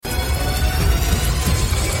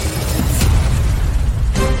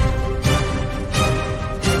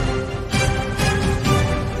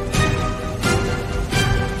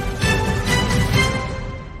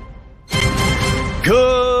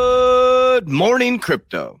Morning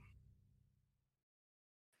Crypto.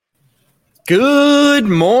 Good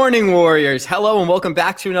morning, warriors. Hello, and welcome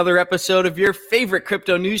back to another episode of your favorite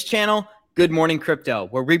crypto news channel, Good Morning Crypto,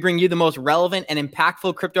 where we bring you the most relevant and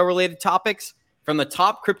impactful crypto-related topics from the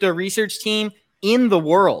top crypto research team in the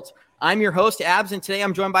world. I'm your host, Abs, and today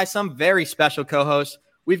I'm joined by some very special co-hosts.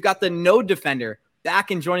 We've got the Node Defender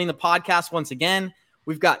back and joining the podcast once again.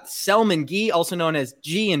 We've got Selman Gee, also known as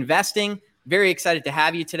G Investing. Very excited to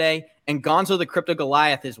have you today. And Gonzo the Crypto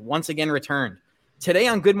Goliath is once again returned. Today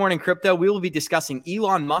on Good Morning Crypto, we will be discussing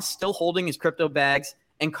Elon Musk still holding his crypto bags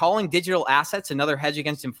and calling digital assets another hedge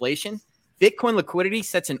against inflation. Bitcoin liquidity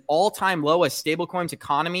sets an all-time low as stablecoins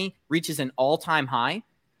economy reaches an all-time high.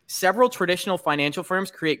 Several traditional financial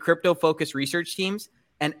firms create crypto-focused research teams,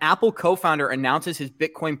 and Apple co-founder announces his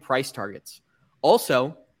Bitcoin price targets.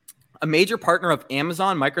 Also, a major partner of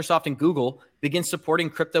Amazon, Microsoft, and Google begins supporting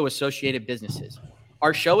crypto-associated businesses.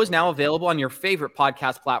 Our show is now available on your favorite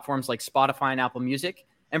podcast platforms like Spotify and Apple Music.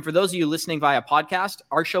 And for those of you listening via podcast,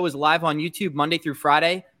 our show is live on YouTube Monday through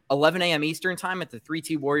Friday, 11 a.m. Eastern time at the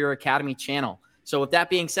 3T Warrior Academy channel. So with that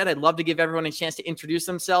being said, I'd love to give everyone a chance to introduce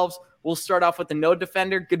themselves. We'll start off with the Node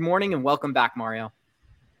Defender. Good morning and welcome back, Mario.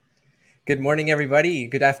 Good morning, everybody.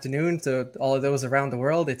 Good afternoon to all of those around the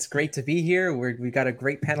world. It's great to be here. We got a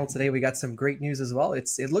great panel today. We got some great news as well. It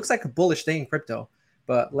looks like a bullish day in crypto,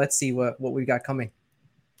 but let's see what we got coming.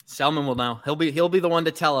 Selman will know. He'll be the one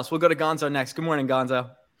to tell us. We'll go to Gonzo next. Good morning, Gonzo.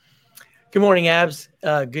 Good morning, Abs.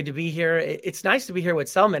 Good to be here. It's nice to be here with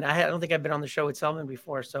Selman. I don't think I've been on the show with Selman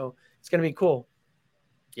before, so it's going to be cool.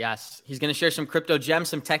 Yes, he's going to share some crypto gems,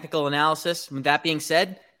 some technical analysis. With that being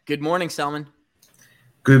said, good morning, Selman.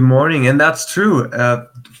 Good morning, and that's true.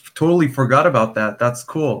 Totally forgot about that. That's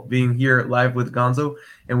cool. Being here live with Gonzo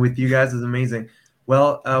and with you guys is amazing.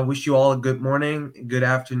 Well, wish you all a good morning, good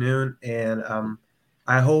afternoon, and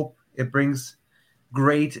I hope it brings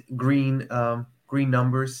great green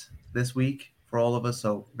numbers this week for all of us.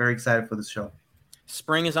 So very excited for this show.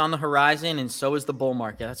 Spring is on the horizon, and so is the bull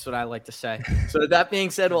market. That's what I like to say. So with that being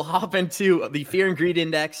said, we'll hop into the Fear and Greed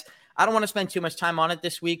Index. I don't want to spend too much time on it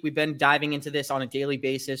this week. We've been diving into this on a daily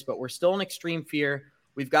basis, but we're still in extreme fear.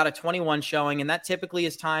 We've got a 21 showing, and that typically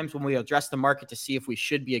is times when we address the market to see if we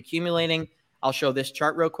should be accumulating. I'll show this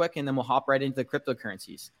chart real quick, and then we'll hop right into the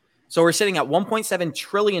cryptocurrencies. So we're sitting at $1.7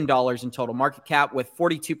 trillion in total market cap with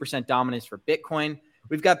 42% dominance for Bitcoin.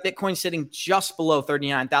 We've got Bitcoin sitting just below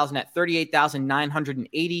 39,000 at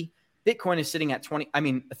 38,980. Bitcoin is sitting at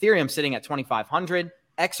Ethereum sitting at 2,500,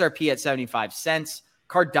 XRP at 75 cents,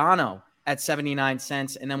 Cardano at 79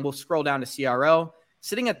 cents, and then we'll scroll down to CRO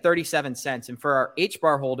sitting at 37 cents. And for our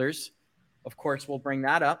HBAR holders, of course, we'll bring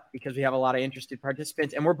that up because we have a lot of interested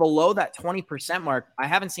participants, and we're below that 20% mark. I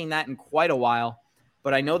haven't seen that in quite a while,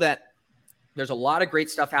 but I know that there's a lot of great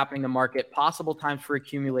stuff happening in the market, possible times for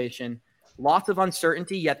accumulation, lots of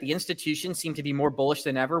uncertainty, yet the institutions seem to be more bullish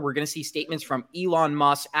than ever. We're going to see statements from Elon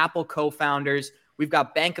Musk, Apple co-founders. We've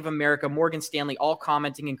got Bank of America, Morgan Stanley, all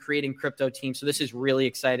commenting and creating crypto teams. So this is really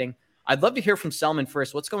exciting. I'd love to hear from Selman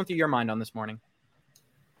first. What's going through your mind on this morning?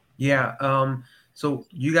 Yeah. So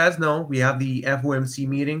you guys know we have the FOMC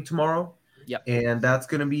meeting tomorrow. Yep. And that's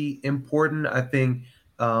going to be important. I think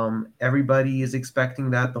everybody is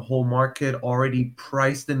expecting that. The whole market already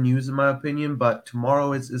priced the news, in my opinion, but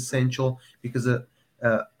tomorrow is essential because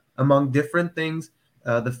among different things,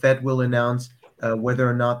 the Fed will announce whether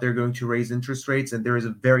or not they're going to raise interest rates. And there is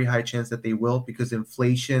a very high chance that they will because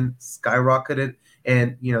inflation skyrocketed.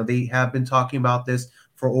 And, they have been talking about this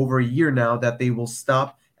for over a year now that they will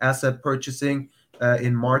stop asset purchasing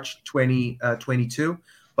in March 2022.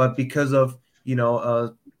 But because of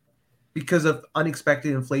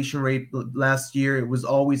unexpected inflation rate last year, it was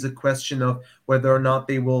always a question of whether or not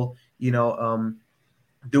they will,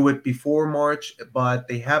 do it before March, but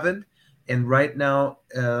they haven't. And right now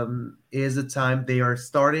is the time. They are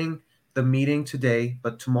starting the meeting today,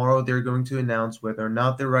 but tomorrow they're going to announce whether or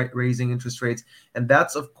not they're raising interest rates. And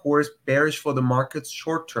that's, of course, bearish for the markets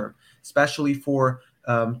short term, especially for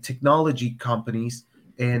technology companies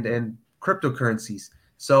and cryptocurrencies.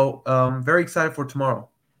 So very excited for tomorrow.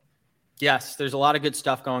 Yes, there's a lot of good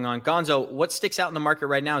stuff going on. Gonzo, what sticks out in the market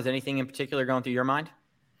right now? Is anything in particular going through your mind?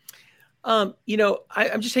 I'm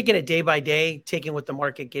just taking it day by day, taking what the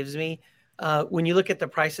market gives me. When you look at the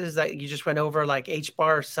prices that you just went over, like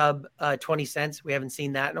HBAR sub 20 cents, we haven't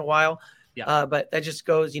seen that in a while. Yeah. But that just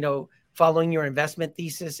goes, following your investment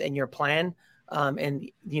thesis and your plan. When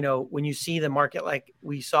you see the market like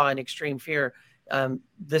we saw in extreme fear,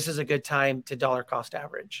 this is a good time to dollar cost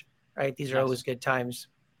average, right? These are always good times.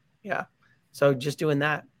 Yeah. So just doing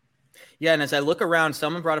that. Yeah, and as I look around,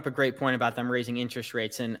 someone brought up a great point about them raising interest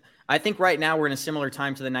rates. And I think right now we're in a similar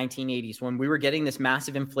time to the 1980s when we were getting this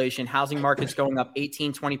massive inflation, housing markets going up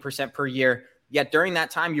 18, 20% per year. Yet during that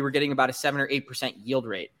time, you were getting about a 7 or 8% yield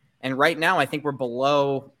rate. And right now, I think we're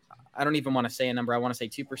below, I don't even want to say a number. I want to say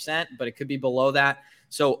 2%, but it could be below that.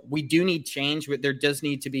 So we do need change. There does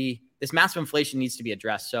need to be, this massive inflation needs to be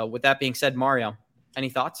addressed. So with that being said, Mario, any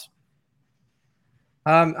thoughts?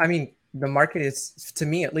 I mean, the market is, to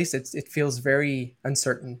me at least, it feels very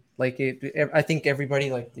uncertain. Like I think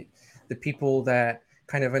everybody, like the people that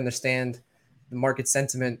kind of understand the market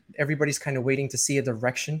sentiment, everybody's kind of waiting to see a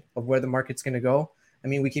direction of where the market's going to go. I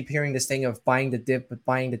mean, we keep hearing this thing of buying the dip,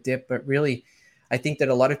 but really, I think that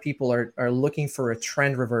a lot of people are looking for a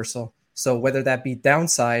trend reversal. So whether that be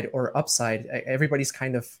downside or upside, everybody's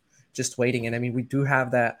kind of just waiting. And I mean, we do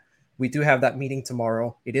have that meeting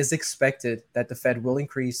tomorrow. It is expected that the Fed will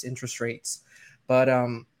increase interest rates, but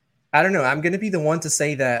I don't know. I'm going to be the one to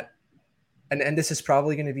say that, and this is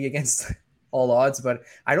probably going to be against all odds, but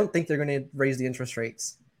I don't think they're going to raise the interest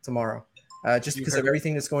rates tomorrow, just because of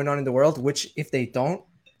everything that's going on in the world. Which, if they don't,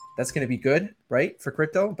 that's going to be good, right, for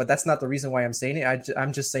crypto. But that's not the reason why I'm saying it.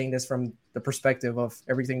 I'm just saying this from the perspective of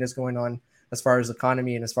everything that's going on as far as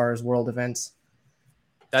economy and as far as world events.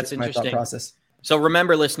 That's interesting. My thought process. So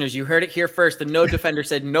remember, listeners, you heard it here first. The Node Defender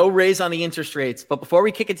said no raise on the interest rates. But before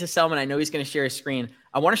we kick it to Selman, I know he's going to share his screen.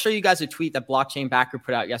 I want to show you guys a tweet that Blockchain Backer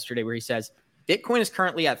put out yesterday where he says, Bitcoin is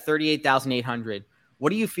currently at 38,800. What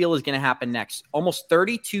do you feel is going to happen next? Almost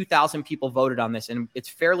 32,000 people voted on this, and it's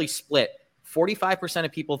fairly split. 45%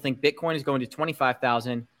 of people think Bitcoin is going to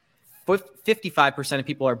 25,000. 55% of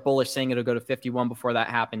people are bullish, saying it'll go to 51 before that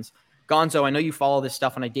happens. Gonzo, I know you follow this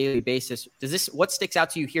stuff on a daily basis. What sticks out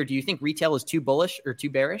to you here? Do you think retail is too bullish or too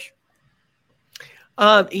bearish?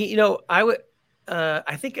 I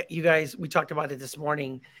think you guys, we talked about it this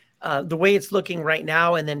morning. The way it's looking right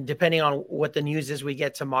now, and then depending on what the news is we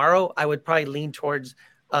get tomorrow, I would probably lean towards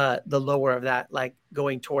the lower of that, like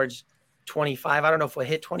going towards 25. I don't know if we'll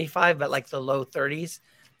hit 25, but like the low 30s.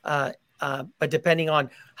 But depending on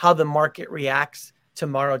how the market reacts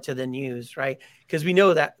tomorrow to the news, right? Because we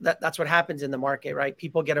know that's what happens in the market, right?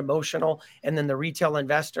 People get emotional, and then the retail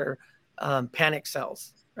investor panic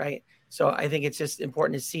sells, right? So I think it's just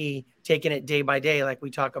important to see, taking it day by day, like we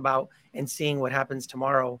talk about, and seeing what happens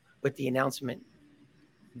tomorrow with the announcement.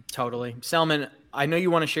 Totally. Selman, I know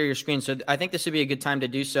you want to share your screen, so I think this would be a good time to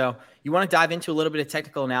do so. You want to dive into a little bit of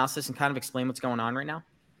technical analysis and kind of explain what's going on right now?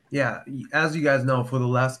 Yeah, as you guys know, for the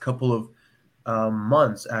last couple of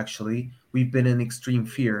months, actually, we've been in extreme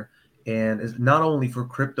fear. And it's not only for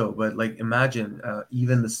crypto, but like imagine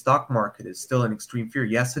even the stock market is still in extreme fear.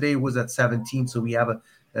 Yesterday was at 17, so we have a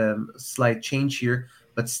slight change here.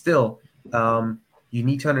 But still, you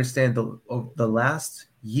need to understand over the last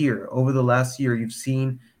year, you've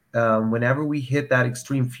seen whenever we hit that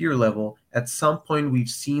extreme fear level, at some point we've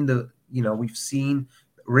seen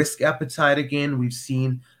risk appetite again. We've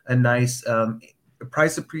seen a nice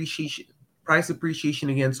price appreciation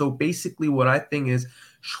again. So basically what I think is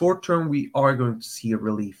short term, we are going to see a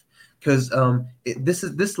relief because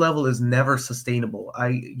this level is never sustainable.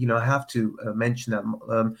 I have to mention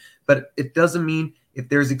that. But it doesn't mean if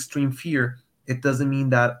there's extreme fear, it doesn't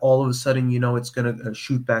mean that all of a sudden, it's going to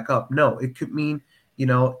shoot back up. No, it could mean,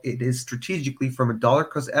 it is strategically from a dollar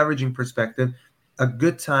cost averaging perspective, a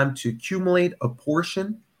good time to accumulate a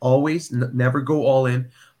portion, always never go all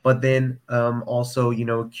in, but then also,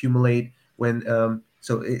 accumulate when,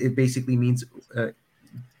 so it basically means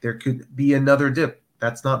there could be another dip.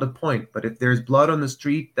 That's not the point. But if there's blood on the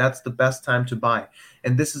street, that's the best time to buy.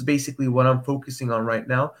 And this is basically what I'm focusing on right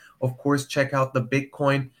now. Of course, check out the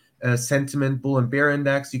Bitcoin sentiment bull and bear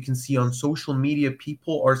index. You can see on social media,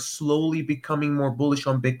 people are slowly becoming more bullish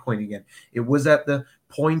on Bitcoin again. It was at the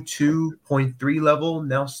 0.2, 0.3 level.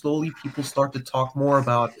 Now slowly people start to talk more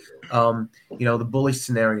about, the bullish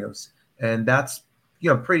scenarios. And that's,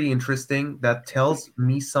 pretty interesting. That tells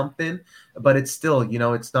me something, but it's still,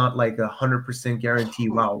 it's not like 100% guarantee.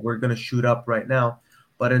 Wow, we're going to shoot up right now.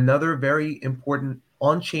 But another very important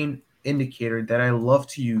on-chain indicator that I love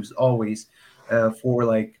to use always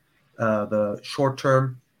for the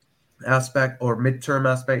short-term aspect or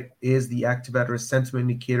midterm aspect is the active address sentiment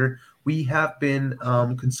indicator. We have been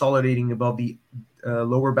consolidating above the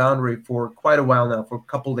lower boundary for quite a while now, for a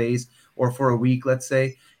couple days or for a week, let's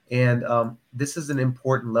say. And this is an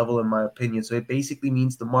important level in my opinion. So it basically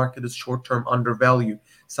means the market is short-term undervalued.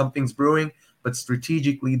 Something's brewing, but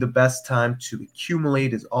strategically the best time to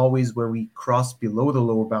accumulate is always when we cross below the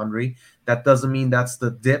lower boundary. That doesn't mean that's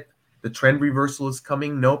the dip. The trend reversal is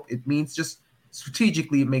coming. Nope. It means just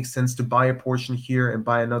strategically it makes sense to buy a portion here and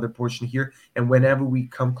buy another portion here. And whenever we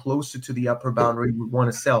come closer to the upper boundary, we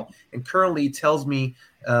want to sell. And currently it tells me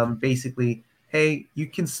basically, hey, you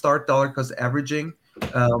can start dollar cost averaging,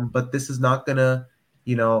 but this is not gonna,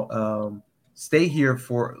 stay here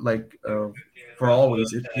for for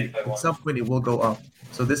always. At some point it will go up.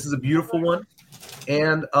 So this is a beautiful one.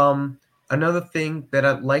 And another thing that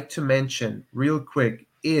I'd like to mention real quick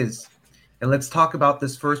is, and let's talk about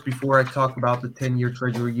this first before I talk about the 10-year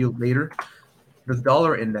treasury yield later, the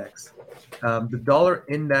dollar index. The dollar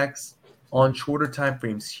index on shorter time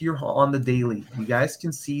frames here on the daily, you guys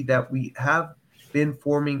can see that we have been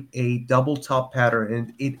forming a double top pattern,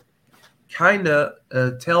 and it kind of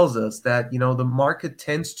tells us that the market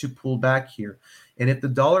tends to pull back here. And if the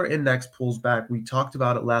dollar index pulls back, we talked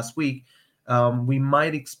about it last week, we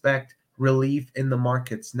might expect relief in the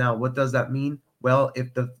markets. Now, what does that mean? Well,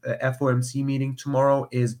 if the FOMC meeting tomorrow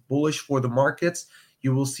is bullish for the markets,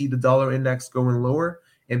 you will see the dollar index going lower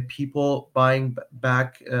and people buying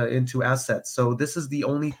back into assets. So this is the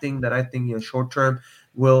only thing that I think short term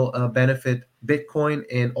will benefit Bitcoin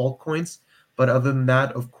and altcoins. But other than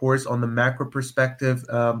that, of course, on the macro perspective,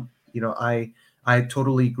 I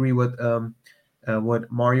totally agree with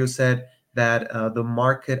what Mario said, that the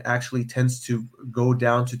market actually tends to go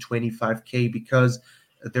down to 25K because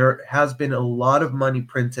there has been a lot of money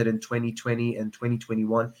printed in 2020 and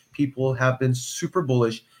 2021. People have been super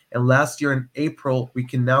bullish. And last year in April, we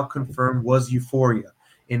can now confirm was euphoria.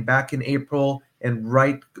 And back in April and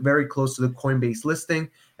very close to the Coinbase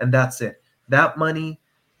listing, and that's it. That money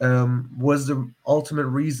was the ultimate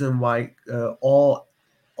reason why all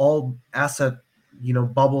asset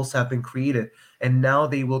bubbles have been created, and now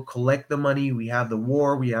they will collect the money. We have the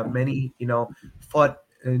war, we have many FUD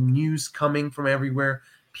news coming from everywhere.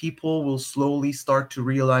 People will slowly start to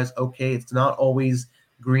realize, okay, it's not always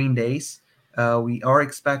green days. We are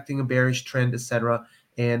expecting a bearish trend, etc.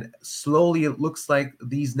 And slowly it looks like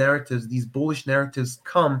these narratives, these bullish narratives,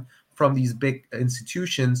 come from these big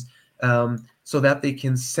institutions, so that they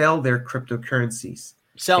can sell their cryptocurrencies.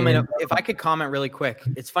 Selman, if I could comment really quick,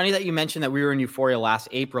 it's funny that you mentioned that we were in euphoria last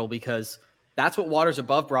April, because that's what Waters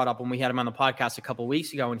Above brought up when we had him on the podcast a couple of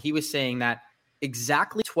weeks ago. And he was saying that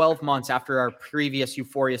exactly 12 months after our previous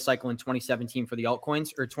euphoria cycle in 2017 for the altcoins,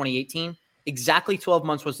 or 2018, exactly 12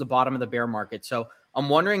 months was the bottom of the bear market. So I'm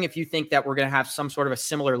wondering if you think that we're going to have some sort of a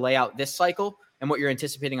similar layout this cycle, and what you're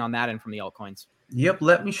anticipating on that end from the altcoins. Yep,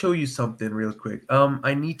 let me show you something real quick.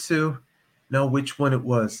 I need to know which one it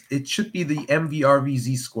was. It should be the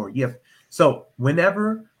MVRVZ score. Yep. So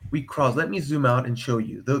whenever we cross, let me zoom out and show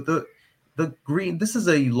you the green. This is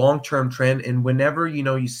a long-term trend, and whenever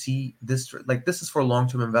you see this, like, this is for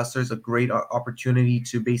long-term investors, a great opportunity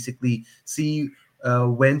to basically see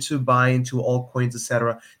when to buy into altcoins,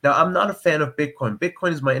 etc. Now, I'm not a fan of Bitcoin.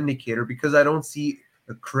 Bitcoin is my indicator because I don't see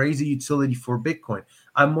a crazy utility for Bitcoin.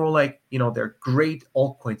 I'm more like, they're great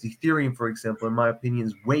altcoins. Ethereum, for example, in my opinion,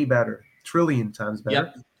 is way better, trillion times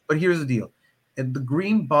better. Yep. But here's the deal. And the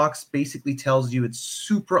green box basically tells you it's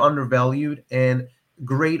super undervalued and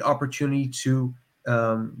great opportunity to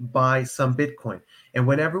buy some Bitcoin. And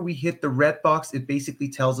whenever we hit the red box, it basically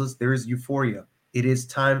tells us there is euphoria. It is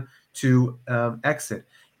time to exit.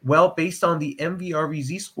 Well, based on the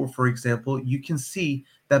MVRVZ score, for example, you can see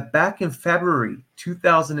that back in February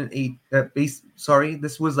 2008,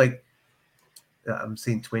 this was like, I'm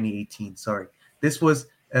saying 2018, sorry. This was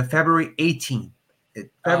February 18th.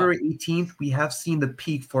 February 18th, we have seen the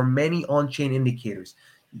peak for many on-chain indicators.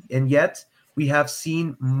 And yet, we have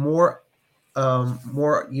seen more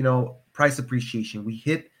price appreciation. We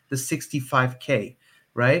hit the 65K,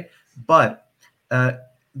 right? But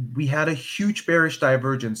we had a huge bearish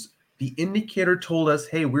divergence. The indicator told us,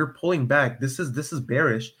 hey, we're pulling back. This is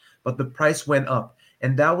bearish, but the price went up.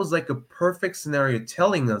 And that was like a perfect scenario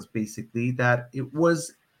telling us basically that it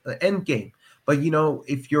was an end game. But,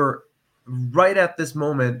 if you're right at this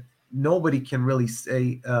moment, nobody can really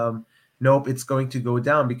say, nope, it's going to go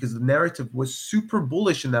down, because the narrative was super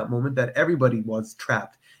bullish in that moment that everybody was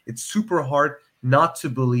trapped. It's super hard not to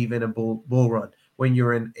believe in a bull run when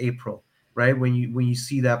you're in April, right? When you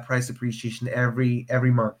see that price appreciation every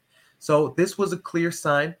month. So this was a clear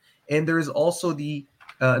sign. And there is also the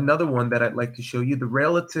another one that I'd like to show you. The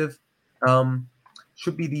relative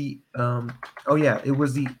should be the it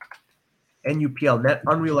was the NUPL, net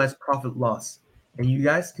unrealized profit loss. And you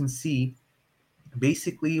guys can see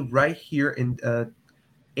basically right here in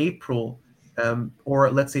April, or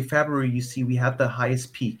let's say February, you see we had the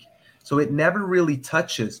highest peak. So it never really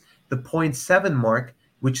touches the 0.7 mark,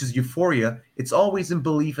 which is euphoria. It's always in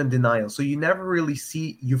belief and denial. So you never really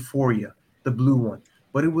see euphoria, the blue one.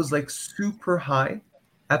 but it was like super high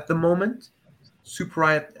at the moment, super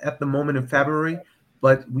high at the moment in February.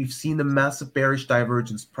 But we've seen the massive bearish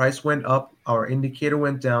divergence. Price went up, our indicator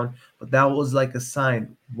went down, but that was like a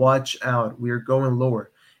sign. Watch out, we're going lower.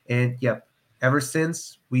 And yep, ever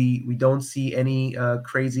since we don't see any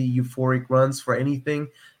crazy euphoric runs for anything.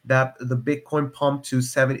 That the Bitcoin pumped to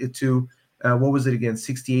 70 to what was it again,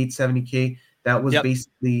 68, 70K. That was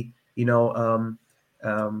basically,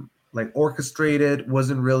 like orchestrated.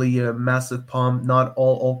 Wasn't really a massive pump. Not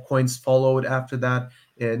all altcoins followed after that,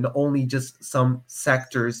 and only just some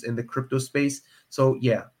sectors in the crypto space. So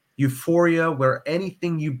yeah, euphoria where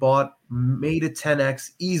anything you bought made a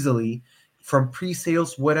 10x easily from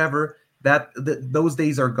pre-sales, whatever. Those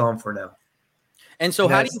days are gone for now. And so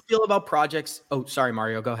how do you feel about projects? Oh, sorry,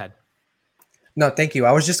 Mario, go ahead. No, thank you.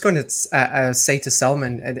 I was just going to say to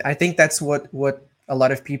Selman, and I think that's what a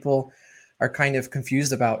lot of people are kind of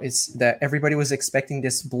confused about, is that everybody was expecting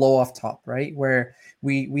this blow off top, right? Where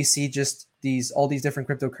we see just all these different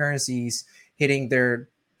cryptocurrencies hitting their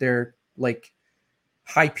like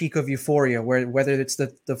high peak of euphoria, whether it's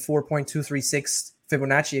the 4.236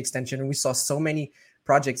 Fibonacci extension, and we saw so many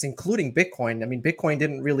projects, including Bitcoin. I mean, Bitcoin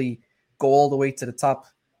didn't really go all the way to the top,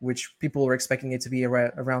 which people were expecting it to be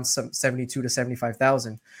around some 72 to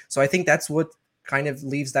 75,000. So I think that's what kind of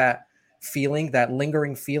leaves that feeling, that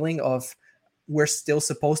lingering feeling of we're still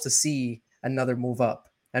supposed to see another move up,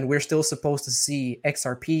 and we're still supposed to see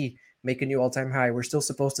XRP make a new all-time high. We're still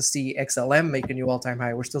supposed to see XLM make a new all-time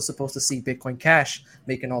high. We're still supposed to see Bitcoin Cash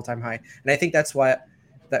make an all-time high. And I think that's why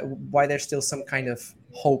there's still some kind of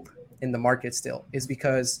hope in the market still, is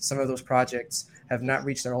because some of those projects have not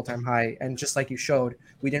reached their all-time high. And just like you showed,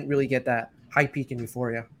 we didn't really get that high peak in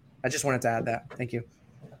euphoria. I just wanted to add that. Thank you.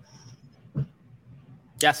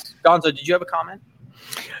 Yes. Gonzo, did you have a comment?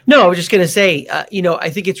 No, I was just going to say, I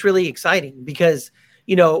think it's really exciting because,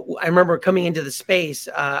 I remember coming into the space.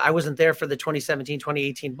 I wasn't there for the 2017,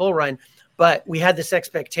 2018 bull run, but we had this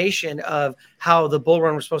expectation of how the bull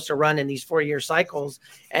run was supposed to run in these 4-year cycles.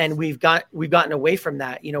 And we've gotten away from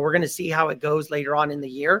that. We're going to see how it goes later on in the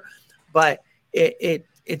year, but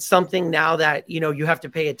it's something now that, you have to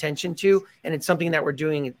pay attention to, and it's something that we're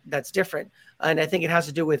doing that's different. And I think it has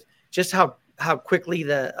to do with just how quickly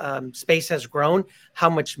the space has grown, how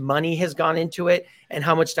much money has gone into it, and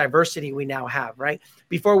how much diversity we now have, right?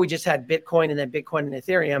 Before we just had Bitcoin and then Bitcoin and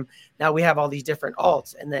Ethereum. Now we have all these different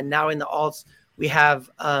alts. And then now in the alts, we have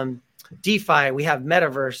DeFi, we have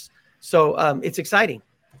Metaverse. So it's exciting.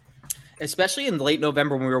 Especially in late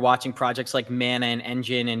November when we were watching projects like Mana and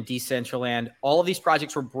Engine and Decentraland, all of these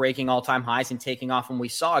projects were breaking all-time highs and taking off. And we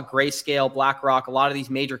saw Grayscale, BlackRock, a lot of these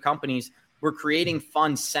major companies were creating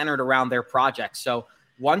funds centered around their projects. So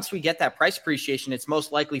once we get that price appreciation, it's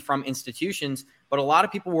most likely from institutions, but a lot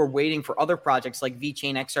of people were waiting for other projects like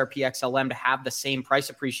VeChain, XRP, XLM to have the same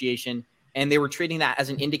price appreciation. And they were treating that as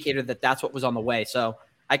an indicator that that's what was on the way. So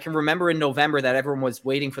I can remember in November that everyone was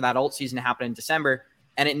waiting for that alt season to happen in December,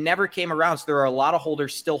 and it never came around. So there are a lot of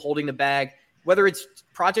holders still holding the bag, whether it's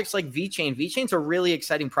projects like VeChain. VeChain's a really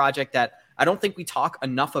exciting project that I don't think we talk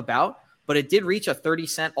enough about, but it did reach a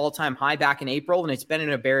 30-cent all-time high back in April, and it's been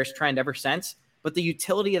in a bearish trend ever since. But the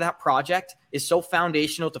utility of that project is so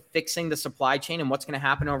foundational to fixing the supply chain and what's going to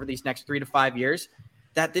happen over these next 3 to 5 years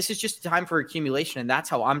that this is just time for accumulation, and that's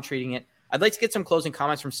how I'm treating it. I'd like to get some closing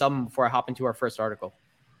comments from someone before I hop into our first article.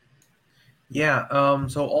 Yeah,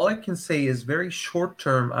 so all I can say is very short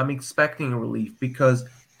term, I'm expecting a relief because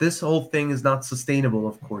this whole thing is not sustainable,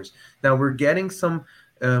 of course. Now we're getting some,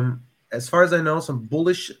 as far as I know, some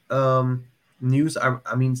bullish news.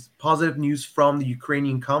 I mean, positive news from the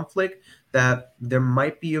Ukrainian conflict that there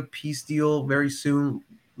might be a peace deal very soon.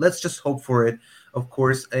 Let's just hope for it, of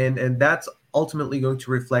course. And that's ultimately going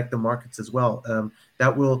to reflect the markets as well.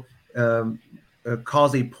 That will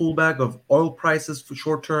cause a pullback of oil prices for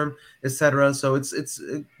short term, etc. So it's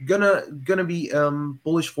gonna be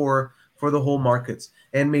bullish for the whole markets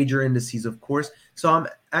and major indices, of course. So I'm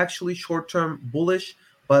actually short term bullish,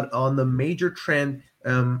 but on the major trend,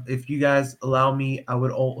 if you guys allow me, I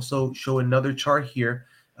would also show another chart here.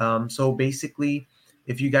 So basically,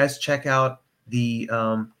 if you guys check out the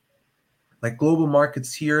like global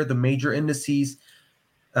markets here, the major indices,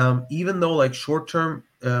 even though like short term,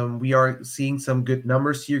 we are seeing some good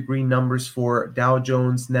numbers here, green numbers for Dow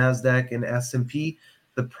Jones, NASDAQ, and S&P.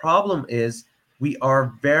 The problem is we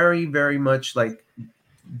are very, very much like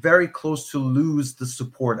very close to lose the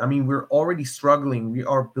support. I mean, we're already struggling. We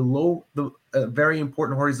are below the very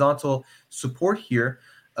important horizontal support here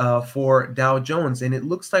for Dow Jones. And it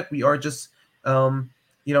looks like we are just,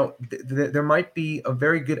 there might be a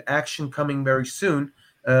very good action coming very soon.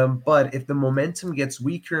 But if the momentum gets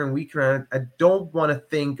weaker and weaker, I don't want to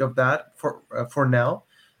think of that for now.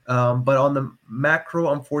 But on the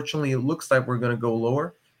macro, unfortunately, it looks like we're going to go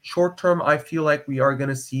lower. Short term, I feel like we are going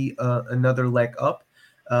to see another leg up.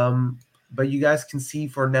 But you guys can see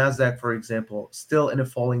for NASDAQ, for example, still in a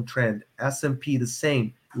falling trend. S&P, the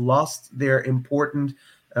same, lost their important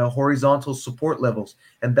horizontal support levels.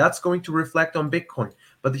 And that's going to reflect on Bitcoin.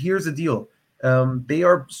 But here's the deal. They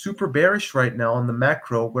are super bearish right now on the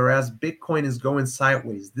macro, whereas Bitcoin is going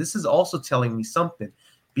sideways. This is also telling me something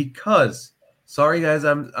because, sorry guys,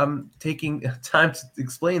 I'm taking time to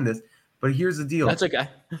explain this, but here's the deal. That's okay.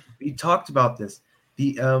 We talked about this.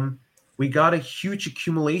 We got a huge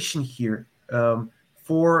accumulation here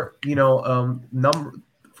for the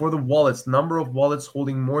wallets, number of wallets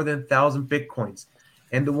holding more than 1,000 Bitcoins.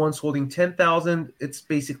 And the ones holding 10,000, it's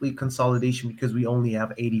basically consolidation because we only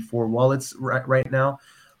have 84 wallets right now.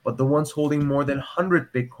 But the ones holding more than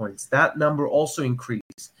 100 Bitcoins, that number also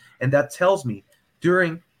increased. And that tells me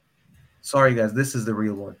sorry guys, this is the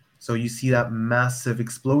real one. So you see that massive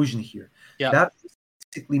explosion here. Yeah. That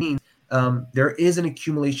basically means there is an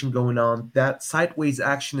accumulation going on. That sideways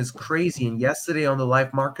action is crazy. And yesterday on the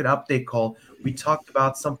live market update call, we talked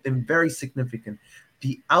about something very significant.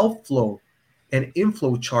 The outflow and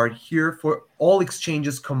inflow chart here for all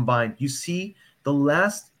exchanges combined. You see the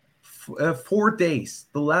last 4 days,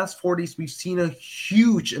 we've seen a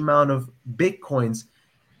huge amount of Bitcoins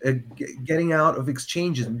getting out of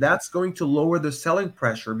exchanges. And that's going to lower the selling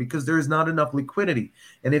pressure because there is not enough liquidity.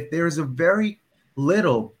 And if there is a very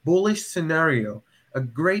little bullish scenario, a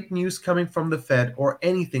great news coming from the Fed or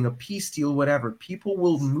anything, a peace deal, whatever, people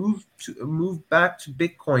will move back to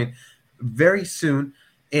Bitcoin very soon.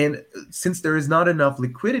 And since there is not enough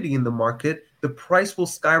liquidity in the market, the price will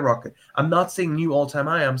skyrocket. I'm not saying new all-time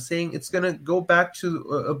high. I'm saying it's going to go back to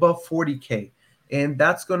above 40K. And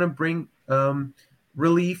that's going to bring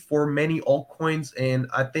relief for many altcoins. And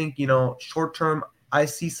I think, short term, I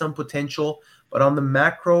see some potential. But on the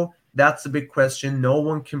macro, that's a big question. No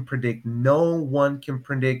one can predict.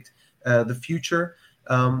 The future.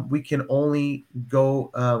 We can only go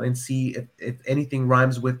and see if anything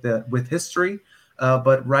rhymes with history.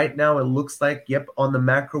 But right now, it looks like, on the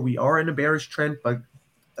macro, we are in a bearish trend, but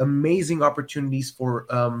amazing opportunities for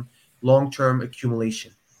long-term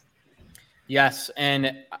accumulation. Yes.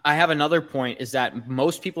 And I have another point is that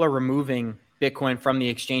most people are removing Bitcoin from the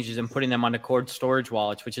exchanges and putting them onto cold storage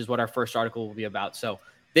wallets, which is what our first article will be about. So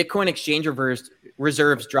Bitcoin exchange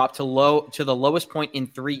reserves dropped to the lowest point in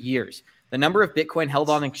 3 years. The number of Bitcoin held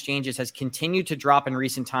on exchanges has continued to drop in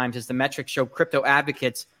recent times as the metrics show crypto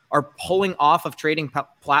advocates are pulling off of trading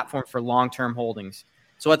platforms for long-term holdings.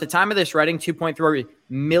 So at the time of this writing, 2.3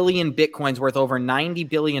 million Bitcoins worth over $90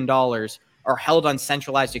 billion are held on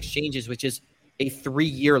centralized exchanges, which is a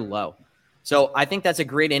 3-year low. So I think that's a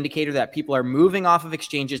great indicator that people are moving off of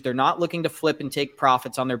exchanges. They're not looking to flip and take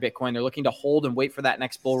profits on their Bitcoin. They're looking to hold and wait for that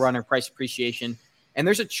next bull run or price appreciation. And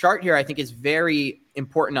there's a chart here I think is very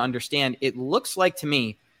important to understand. It looks like to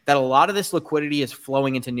me that a lot of this liquidity is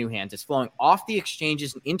flowing into new hands. It's flowing off the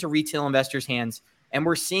exchanges and into retail investors' hands. And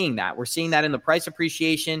we're seeing that. We're seeing that in the price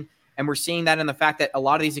appreciation. And we're seeing that in the fact that a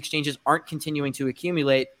lot of these exchanges aren't continuing to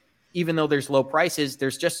accumulate. Even though there's low prices,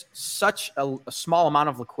 there's just such a small amount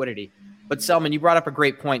of liquidity. But Selman, you brought up a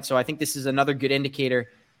great point. So I think this is another good indicator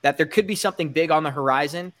that there could be something big on the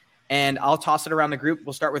horizon. And I'll toss it around the group.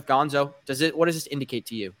 We'll start with Gonzo. What does this indicate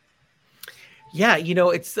to you? Yeah,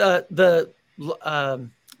 it's the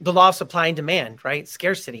law of supply and demand, right?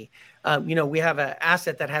 Scarcity. We have an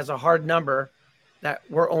asset that has a hard number that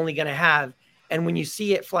we're only going to have. And when you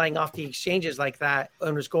see it flying off the exchanges like that,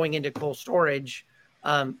 and it's going into cold storage,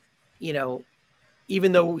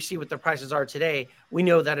 even though we see what the prices are today, we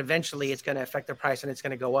know that eventually it's going to affect the price and it's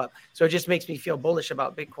going to go up. So it just makes me feel bullish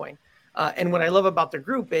about Bitcoin. And what I love about the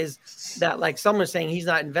group is that, like someone's saying, he's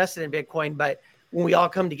not invested in Bitcoin, but when we all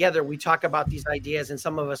come together, we talk about these ideas, and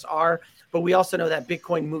some of us are, but we also know that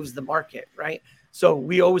Bitcoin moves the market, right? So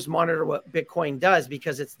we always monitor what Bitcoin does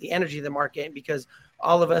because it's the energy of the market, and because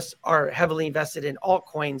all of us are heavily invested in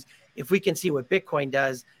altcoins. If we can see what Bitcoin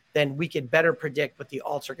does, then we could better predict what the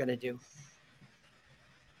alts are going to do.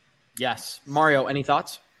 Yes. Mario, any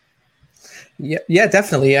thoughts? Yeah,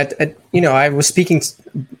 definitely. I was speaking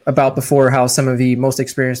about before how some of the most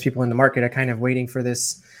experienced people in the market are kind of waiting for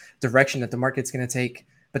this direction that the market's going to take.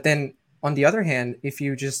 But then on the other hand, if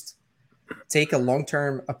you just take a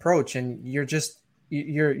long-term approach and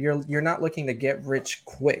you're not looking to get rich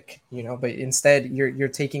quick, but instead you're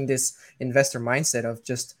taking this investor mindset of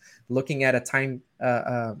just looking at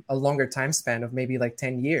a longer time span of maybe like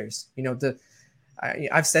 10 years.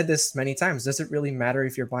 I've said this many times. Does it really matter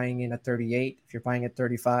if you're buying in at 38, if you're buying at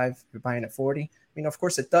 35, if you're buying at 40? I mean, of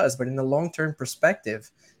course it does, but in the long-term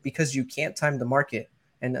perspective, because you can't time the market,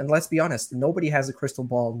 and let's be honest, nobody has a crystal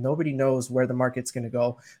ball. Nobody knows where the market's going to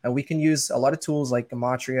go. And we can use a lot of tools like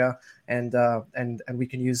Gematria, and we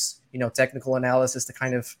can use technical analysis to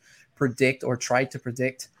kind of predict or try to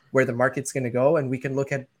predict where the market's going to go. And we can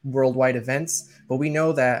look at worldwide events, but we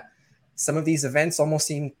know that some of these events almost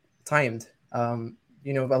seem timed. A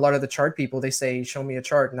lot of the chart people, they say, show me a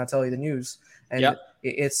chart and I'll tell you the news. And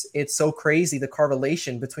it's so crazy, the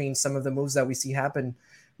correlation between some of the moves that we see happen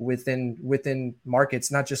within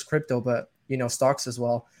markets, not just crypto, but stocks as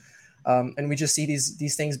well. And we just see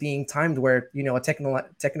these things being timed where a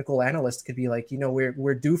technical analyst could be like,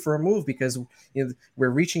 we're due for a move because we're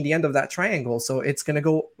reaching the end of that triangle, so it's going to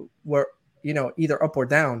go where either up or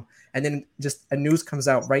down, and then just a news comes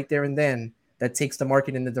out right there and then that takes the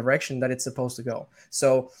market in the direction that it's supposed to go.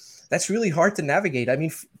 So that's really hard to navigate. I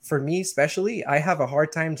mean, for me especially, I have a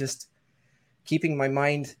hard time just keeping my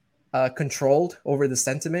mind controlled over the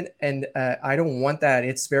sentiment, and I don't want that.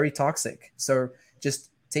 It's very toxic. So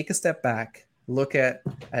just take a step back, look at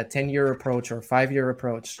a 10-year approach or a 5-year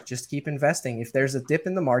approach. Just keep investing. If there's a dip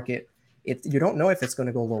in the market, you don't know if it's going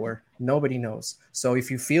to go lower. Nobody knows. So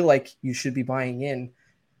if you feel like you should be buying in,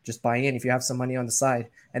 just buy in if you have some money on the side.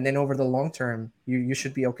 And then over the long term, you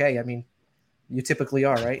should be okay. I mean, you typically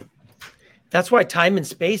are, right? That's why time and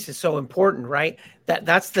space is so important, right?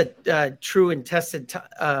 That's the true and tested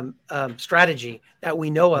strategy that we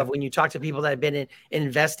know of when you talk to people that have been in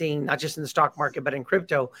investing, not just in the stock market, but in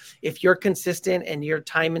crypto. If you're consistent and your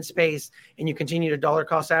time and space and you continue to dollar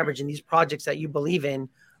cost average in these projects that you believe in,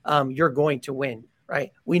 you're going to win,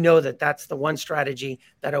 right? We know that that's the one strategy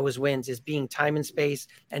that always wins, is being time and space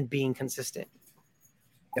and being consistent.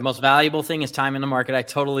 The most valuable thing is time in the market. I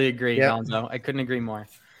totally agree, Gonzo. I couldn't agree more.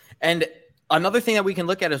 And another thing that we can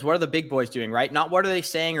look at is what are the big boys doing, right? Not what are they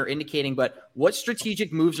saying or indicating, but what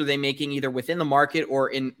strategic moves are they making either within the market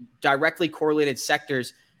or in directly correlated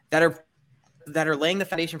sectors that are laying the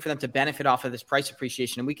foundation for them to benefit off of this price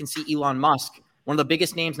appreciation. And we can see Elon Musk, one of the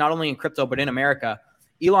biggest names, not only in crypto, but in America.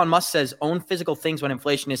 Elon Musk says own physical things when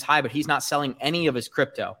inflation is high, but he's not selling any of his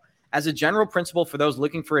crypto. As a general principle for those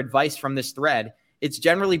looking for advice from this thread, it's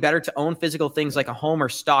generally better to own physical things like a home or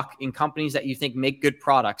stock in companies that you think make good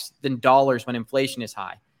products than dollars when inflation is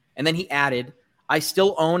high. And then he added, I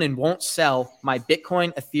still own and won't sell my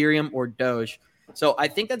Bitcoin, Ethereum, or Doge. So I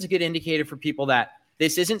think that's a good indicator for people that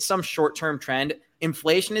this isn't some short-term trend.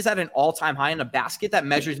 Inflation is at an all-time high, and a basket that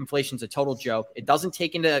measures inflation is a total joke. It doesn't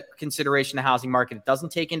take into consideration the housing market. It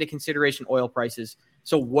doesn't take into consideration oil prices.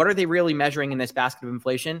 So what are they really measuring in this basket of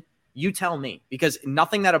inflation? You tell me, because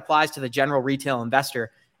nothing that applies to the general retail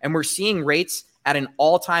investor. And we're seeing rates at an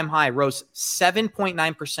all-time high, rose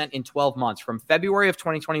 7.9% in 12 months. From February of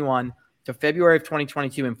 2021 to February of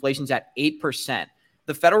 2022, inflation's at 8%.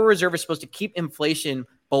 The Federal Reserve is supposed to keep inflation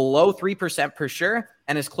below 3% per sure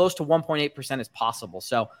and as close to 1.8% as possible.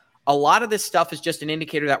 So a lot of this stuff is just an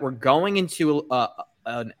indicator that we're going into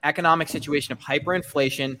an economic situation of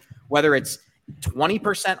hyperinflation, whether it's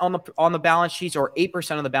 20% on the balance sheets or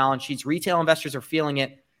 8% on the balance sheets. Retail investors are feeling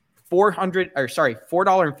it.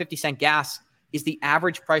 $4.50 gas is the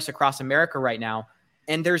average price across America right now.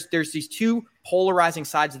 And there's these two polarizing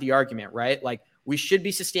sides of the argument, right? Like, we should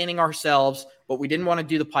be sustaining ourselves, but we didn't want to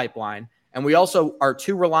do the pipeline. And we also are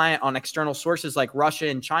too reliant on external sources like Russia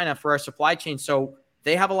and China for our supply chain. So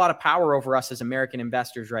they have a lot of power over us as American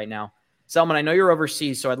investors right now. Selman, I know you're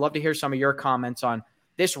overseas, so I'd love to hear some of your comments on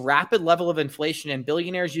this rapid level of inflation and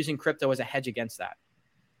billionaires using crypto as a hedge against that.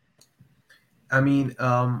 I mean,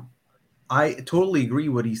 I totally agree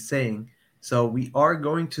what he's saying. So we are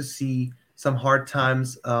going to see some hard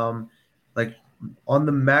times. Like on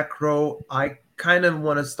the macro, I kind of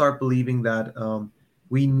want to start believing that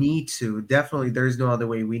we need to, definitely, there's no other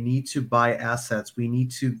way. We need to buy assets. We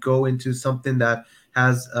need to go into something that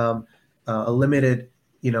has a limited,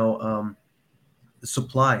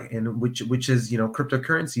 supply, and which is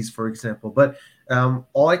cryptocurrencies, for example. But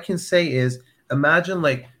all I can say is, imagine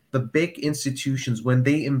like the big institutions when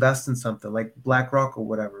they invest in something like BlackRock or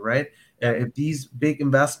whatever, right? If these big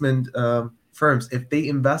investment firms, if they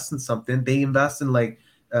invest in something, they invest in like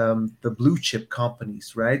the blue chip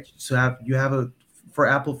companies, right? So you have for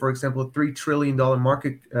Apple, for example, $3 trillion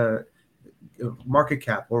market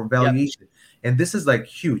cap or valuation, and this is like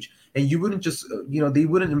huge. And you wouldn't just, they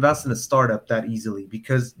wouldn't invest in a startup that easily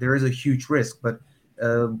because there is a huge risk, but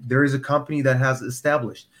there is a company that has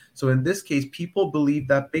established. So in this case, people believe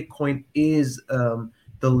that Bitcoin is the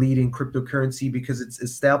leading cryptocurrency because it's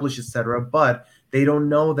established, etc. But They don't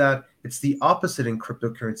know that it's the opposite in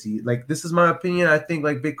cryptocurrency. Like, this is my opinion. I think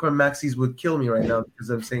like Bitcoin maxis would kill me right now because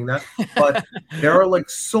I'm saying that. But there are like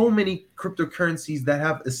so many cryptocurrencies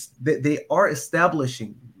that they are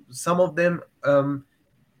establishing. Some of them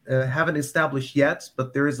haven't established yet,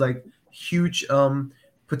 but there is like huge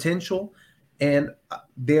potential, and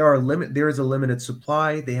there is a limited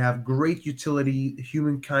supply. They have great utility.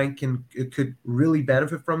 Humankind could really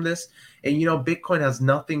benefit from this. And Bitcoin has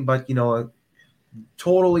nothing but a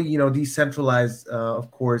totally decentralized,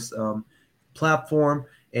 of course, platform,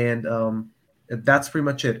 and that's pretty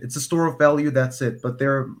much it. It's a store of value. That's it. But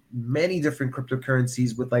there are many different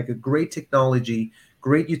cryptocurrencies with like a great technology,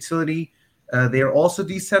 great utility. They are also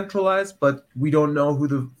decentralized, but we don't know who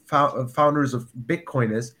the founders of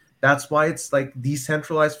Bitcoin is. That's why it's like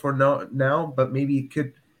decentralized for now. But maybe it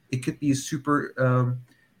could be a super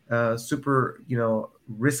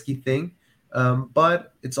risky thing.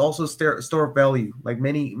 But it's also store of value, like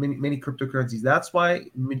many cryptocurrencies. That's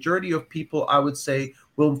why majority of people, I would say,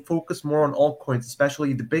 will focus more on altcoins,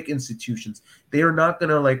 especially the big institutions. They are not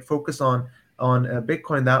gonna like focus on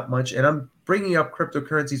Bitcoin that much. And I'm bringing up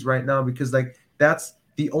cryptocurrencies right now because like that's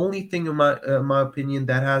the only thing in my opinion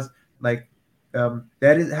that has like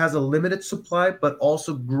has a limited supply, but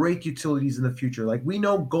also great utilities in the future. Like, we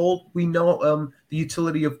know gold, we know the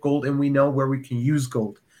utility of gold, and we know where we can use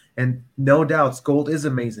gold. And no doubts, gold is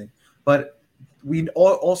amazing. But we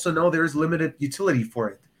also know there is limited utility for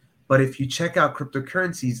it. But if you check out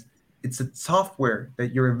cryptocurrencies, it's a software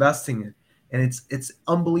that you're investing in. And it's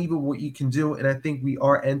unbelievable what you can do. And I think we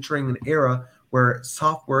are entering an era where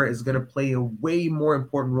software is going to play a way more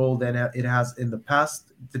important role than it has in the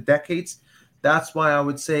past, the decades. That's why I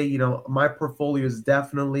would say, my portfolio is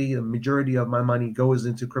definitely, the majority of my money goes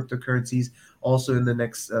into cryptocurrencies, also in the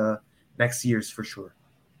next years for sure.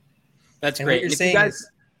 That's great. And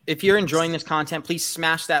if you're enjoying this content, please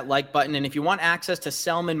smash that like button. And if you want access to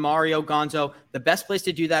Selman, Mario, Gonzo, the best place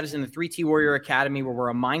to do that is in the 3T Warrior Academy, where we're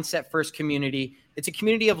a mindset-first community. It's a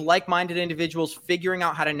community of like-minded individuals figuring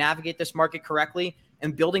out how to navigate this market correctly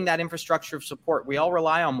and building that infrastructure of support. We all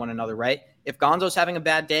rely on one another, right? If Gonzo's having a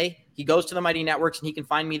bad day, he goes to the Mighty Networks and he can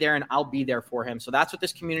find me there, and I'll be there for him. So that's what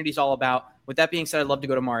this community is all about. With that being said, I'd love to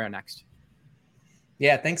go to Mario next.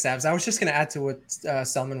 Yeah, thanks, Abs. I was just going to add to what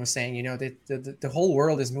Selman was saying. The whole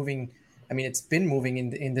world is moving. I mean, it's been moving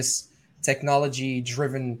in this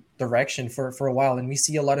technology-driven direction for a while. And we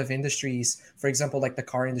see a lot of industries, for example, like the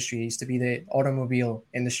car industry used to be the automobile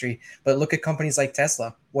industry. But look at companies like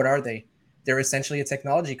Tesla. What are they? They're essentially a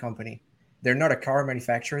technology company. They're not a car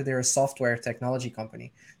manufacturer. They're a software technology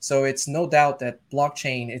company. So it's no doubt that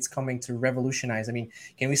blockchain is coming to revolutionize. I mean,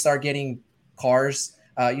 can we start getting cars,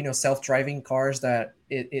 self-driving cars that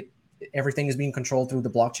everything is being controlled through the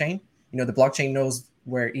blockchain? The blockchain knows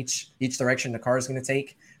where each direction the car is going to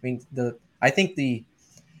take. I mean, I think the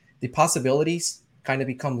possibilities kind of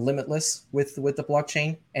become limitless with the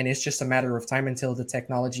blockchain, and it's just a matter of time until the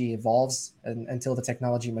technology evolves and until the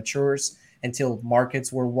technology matures, until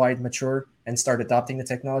markets worldwide mature and start adopting the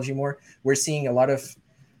technology more. We're seeing a lot of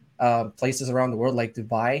places around the world, like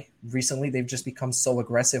Dubai, recently, they've just become so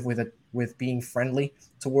aggressive with being friendly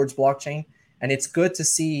towards blockchain. And it's good to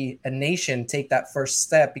see a nation take that first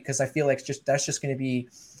step, because I feel like that's just going to be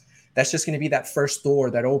that first door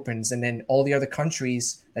that opens, and then all the other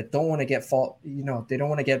countries that don't want to they don't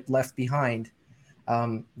want to get left behind.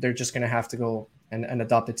 They're just going to have to go and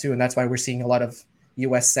adopt it too. And that's why we're seeing a lot of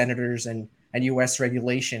U.S. senators and U.S.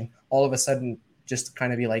 regulation all of a sudden just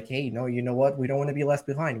kind of be like, hey, no, you know what? We don't want to be left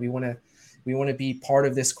behind. We want to be part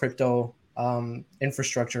of this crypto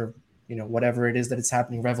infrastructure, whatever it is that it's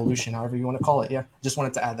happening, revolution, however you want to call it. Yeah, just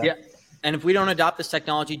wanted to add that. Yeah. And if we don't adopt this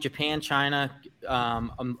technology, Japan, China,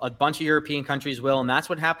 a bunch of European countries will. And that's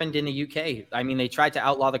what happened in the UK. I mean, they tried to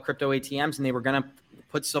outlaw the crypto ATMs, and they were going to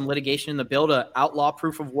put some litigation in the bill to outlaw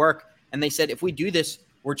proof of work. And they said, if we do this,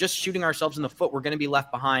 we're just shooting ourselves in the foot. We're going to be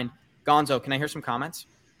left behind. Gonzo, can I hear some comments?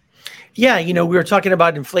 Yeah, we were talking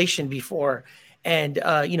about inflation before, and,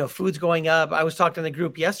 food's going up. I was talking to the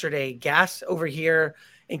group yesterday. Gas over here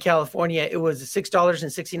in California, it was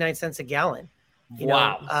 $6.69 a gallon.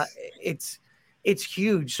 Wow. It's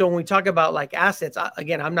huge. So when we talk about like assets,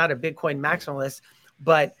 again, I'm not a Bitcoin maximalist,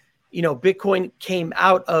 but Bitcoin came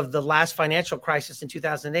out of the last financial crisis in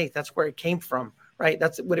 2008. That's where it came from, right?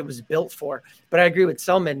 That's what it was built for. But I agree with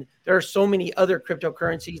Selman. There are so many other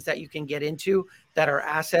cryptocurrencies that you can get into that are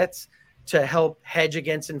assets to help hedge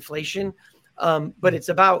against inflation. But it's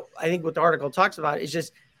about, I think what the article talks about is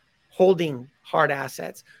just holding hard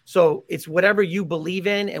assets. So it's whatever you believe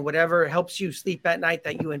in and whatever helps you sleep at night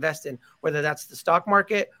that you invest in, whether that's the stock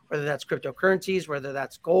market, whether that's cryptocurrencies, whether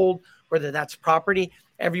that's gold, whether that's property.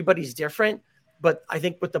 Everybody's different. But I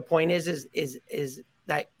think what the point is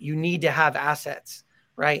that you need to have assets,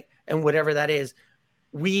 right? And whatever that is,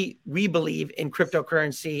 we believe in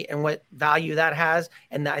cryptocurrency and what value that has.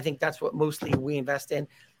 And I think that's what mostly we invest in.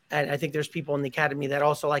 And I think there's people in the academy that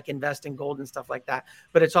also like invest in gold and stuff like that.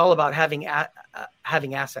 But it's all about having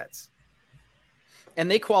assets.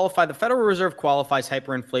 And they qualify, the Federal Reserve qualifies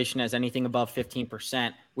hyperinflation as anything above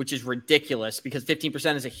 15%, which is ridiculous because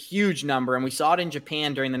 15% is a huge number. And we saw it in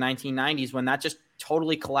Japan during the 1990s when that just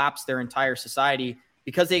totally collapsed their entire society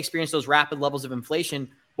because they experienced those rapid levels of inflation.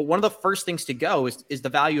 But one of the first things to go is the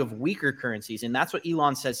value of weaker currencies. And that's what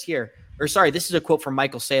Elon says here. Or sorry, this is a quote from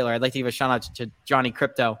Michael Saylor. I'd like to give a shout out to Johnny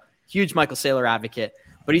Crypto, huge Michael Saylor advocate.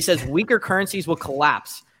 But he says weaker currencies will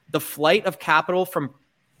collapse. The flight of capital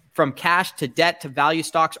from cash to debt to value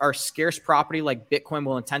stocks are scarce property like Bitcoin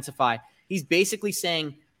will intensify. He's basically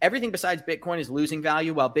saying everything besides Bitcoin is losing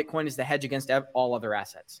value while Bitcoin is the hedge against all other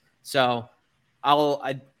assets. So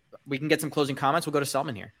we can get some closing comments. We'll go to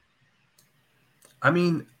Selman here. I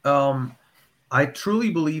mean, I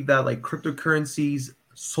truly believe that like cryptocurrencies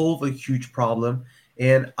solve a huge problem.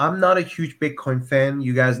 And I'm not a huge Bitcoin fan.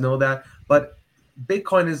 You guys know that. But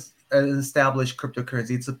Bitcoin is an established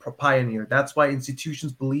cryptocurrency. It's a pioneer. That's why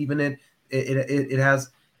institutions believe in it. It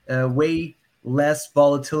has way less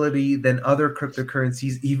volatility than other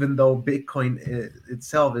cryptocurrencies, even though Bitcoin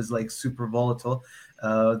itself is like super volatile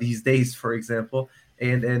these days, for example.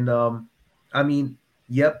 And I mean,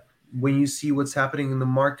 yep. When you see what's happening in the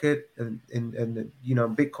market and you know,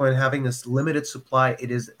 Bitcoin having a limited supply,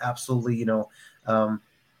 it is absolutely, you know,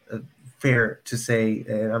 fair to say,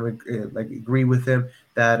 and I'm agree with him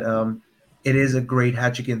that it is a great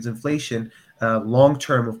hedge against inflation. Long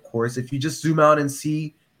term, of course, if you just zoom out and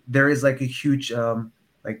see, there is like a huge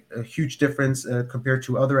difference compared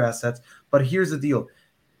to other assets. But here's the deal: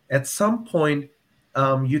 at some point,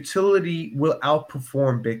 utility will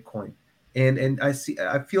outperform Bitcoin. And I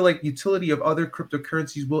feel like utility of other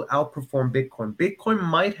cryptocurrencies will outperform Bitcoin. Bitcoin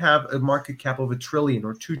might have a market cap of $1 trillion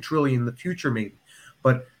or $2 trillion in the future, maybe,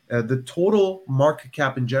 but the total market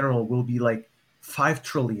cap in general will be like 5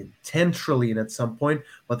 trillion, 10 trillion at some point.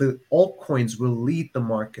 But the altcoins will lead the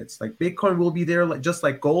markets. Like Bitcoin will be there, like just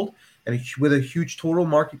like gold, and with a huge total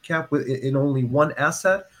market cap in only one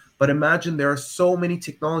asset. But imagine there are so many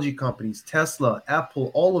technology companies, Tesla,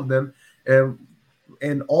 Apple, all of them.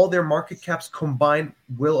 And all their market caps combined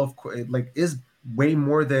will, of course, like is way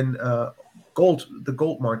more than gold, the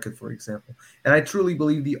gold market, for example. And I truly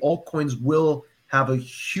believe the altcoins will have a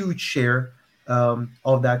huge share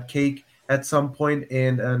of that cake at some point.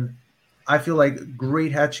 And I feel like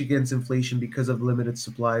great hedge against inflation because of limited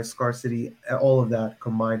supply, scarcity, all of that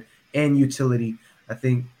combined, and utility. I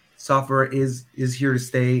think software is here to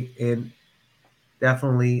stay and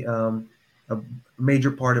definitely a major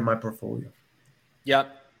part of my portfolio.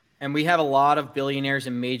 Yep. And we have a lot of billionaires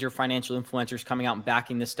and major financial influencers coming out and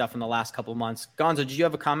backing this stuff in the last couple of months. Gonzo, did you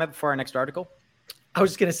have a comment before our next article? I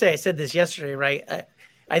was going to say, I said this yesterday, right?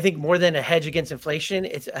 I think more than a hedge against inflation,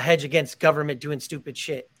 it's a hedge against government doing stupid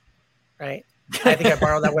shit, right? I think I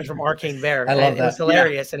borrowed that one from Arcane Bear. I love that. It was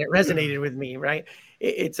hilarious, and it resonated with me, right?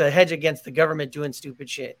 It's a hedge against the government doing stupid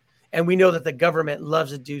shit. And we know that the government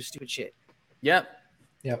loves to do stupid shit. Yep.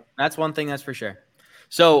 That's one thing, that's for sure.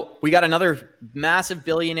 So we got another massive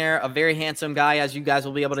billionaire, a very handsome guy, as you guys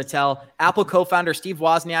will be able to tell. Apple co-founder Steve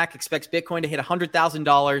Wozniak expects Bitcoin to hit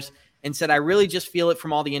 $100,000 and said, I really just feel it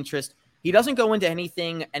from all the interest. He doesn't go into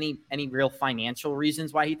anything, any real financial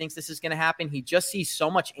reasons why he thinks this is going to happen. He just sees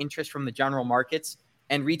so much interest from the general markets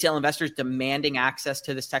and retail investors demanding access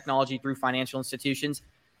to this technology through financial institutions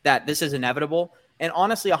that this is inevitable. And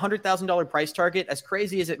honestly, $100,000 price target, as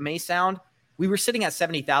crazy as it may sound, we were sitting at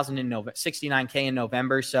 70,000 in November, 69K in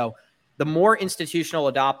November. So the more institutional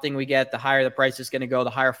adopting we get, the higher the price is going to go,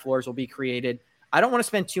 the higher floors will be created. I don't want to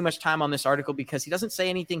spend too much time on this article because he doesn't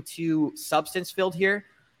say anything too substance filled here,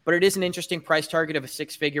 but it is an interesting price target of a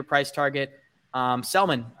 6-figure price target.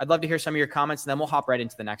 Selman, I'd love to hear some of your comments and then we'll hop right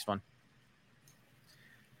into the next one.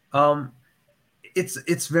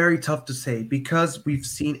 It's very tough to say because we've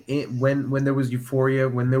seen it when there was euphoria,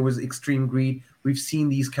 when there was extreme greed. We've seen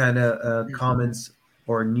these kind of comments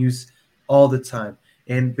or news all the time.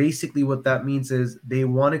 And basically what that means is they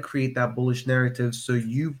want to create that bullish narrative. So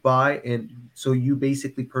you buy and so you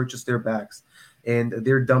basically purchase their bags and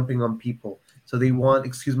they're dumping on people. So they want,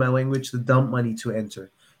 excuse my language, the dump money to enter.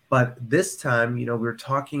 But this time, you know, we're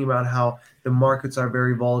talking about how the markets are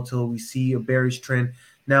very volatile. We see a bearish trend.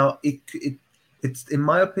 Now, it's in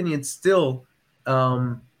my opinion still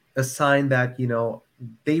a sign that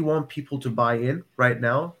they want people to buy in right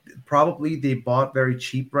now. Probably they bought very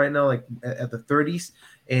cheap right now, like at the 30s,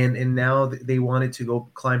 and now they wanted to go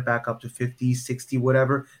climb back up to 50, 60,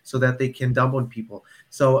 whatever, so that they can dump on people.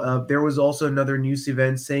 So there was also another news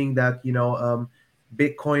event saying that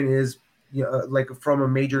Bitcoin is like from a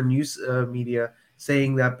major news media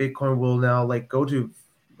saying that Bitcoin will now like go to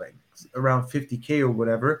like around 50K or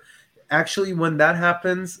whatever. Actually, when that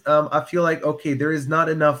happens, I feel like, okay, there is not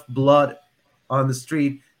enough blood on the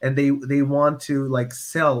street, and they want to like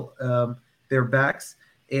sell their backs,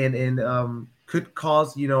 and could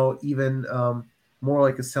cause even more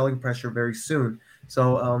like a selling pressure very soon.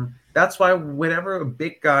 So that's why whenever a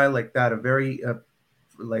big guy like that, a very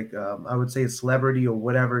I would say a celebrity or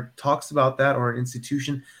whatever, talks about that, or an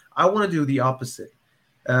institution, I want to do the opposite.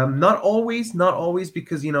 Not always,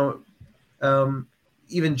 because um,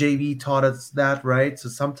 even JV taught us that, right? So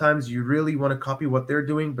sometimes you really want to copy what they're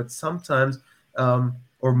doing, but sometimes,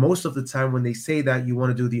 or most of the time, when they say that, you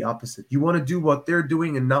want to do the opposite. You want to do what they're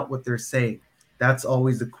doing and not what they're saying. That's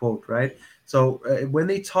always the quote, right? So when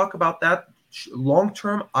they talk about that long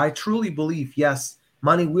term, I truly believe, yes,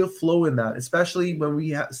 money will flow in that, especially when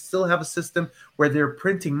we still have a system where they're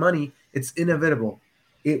printing money. It's inevitable.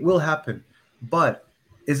 It will happen. But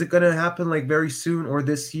is it going to happen like very soon or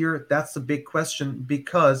this year? That's the big question,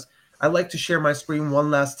 because I like to share my screen one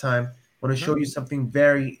last time. I want to show you something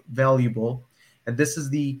very valuable. And this is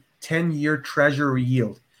the 10-year treasury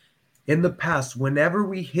yield. In the past, whenever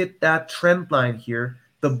we hit that trend line here,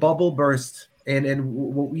 the bubble burst. And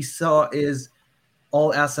what we saw is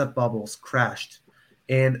all asset bubbles crashed.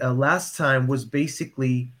 And last time was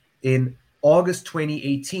basically in August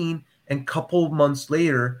 2018, and couple months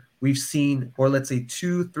later, we've seen, or let's say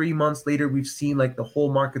 2-3 months later, we've seen like the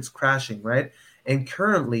whole market's crashing, right? And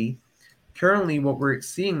currently what we're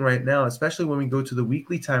seeing right now, especially when we go to the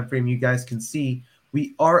weekly time frame, you guys can see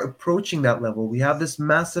we are approaching that level. We have this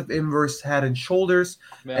massive inverse head and shoulders,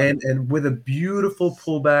 and with a beautiful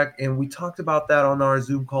pullback. And we talked about that on our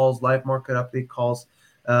Zoom calls, live market update calls.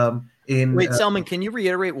 Wait, Selman, can you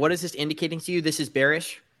reiterate, what is this indicating to you? This is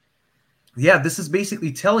bearish? Yeah, this is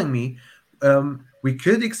basically telling me we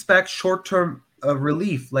could expect short-term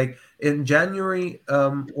relief, like in January,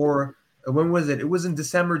 or when was it? It was in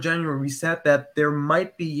December, January. We said that there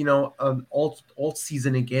might be, an alt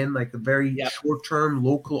season again, like a very short-term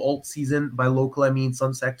local alt season. By local, I mean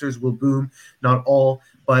some sectors will boom, not all,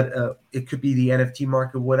 but it could be the NFT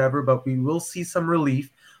market, whatever. But we will see some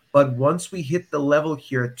relief. But once we hit the level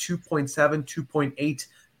here at 2.7,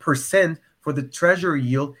 2.8% for the treasury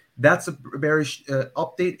yield, that's a bearish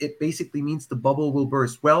update. It basically means the bubble will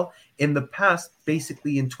burst. Well, in the past,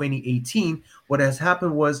 basically in 2018, what has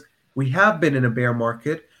happened was we have been in a bear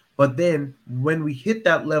market, but then when we hit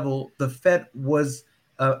that level, the Fed was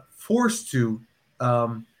forced to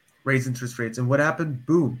raise interest rates. And what happened?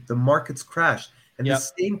 Boom, the markets crashed. And the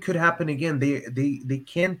same could happen again. They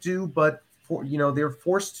can't do, but they're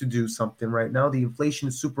forced to do something right now. The inflation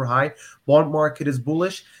is super high. Bond market is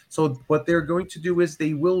bullish. So what they're going to do is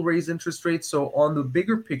they will raise interest rates. So on the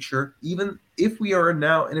bigger picture, even if we are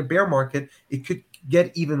now in a bear market, it could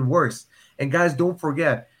get even worse. And guys, don't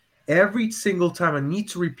forget, every single time, I need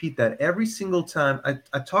to repeat that, every single time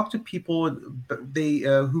I talk to people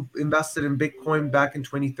who invested in Bitcoin back in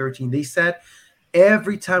 2013, they said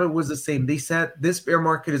every time it was the same. They said this bear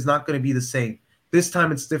market is not going to be the same. This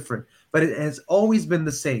time it's different. But it has always been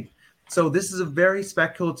the same. So this is a very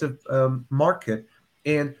speculative market,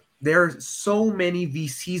 and there are so many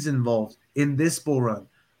VCs involved in this bull run,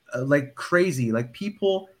 like crazy. Like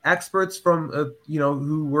people, experts from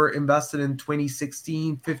who were invested in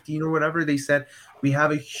 2016, 15, or whatever, they said we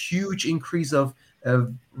have a huge increase of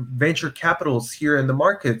venture capitals here in the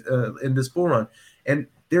market in this bull run, and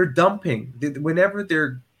they're dumping. Whenever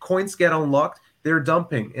their coins get unlocked, they're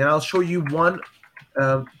dumping. And I'll show you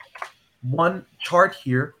one chart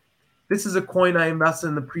here. This is a coin I invested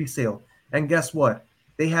in the pre-sale, and guess what?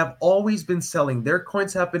 They have always been selling. Their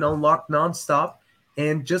coins have been unlocked nonstop,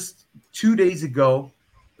 and just 2 days ago,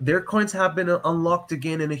 their coins have been unlocked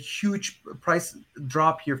again in a huge price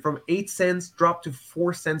drop here, from 8 cents dropped to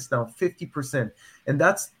 4 cents now, 50%. And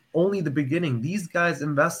that's only the beginning. These guys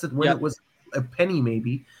invested when it was a penny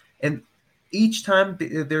maybe, and each time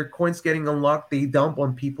their coins getting unlocked, they dump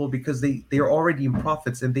on people because they're already in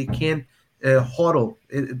profits and they can't hodl.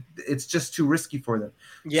 It's just too risky for them.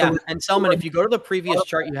 Yeah, so and Selman, if you go to the previous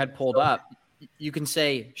chart you had pulled up, you can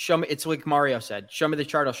say, show me, it's like Mario said, show me the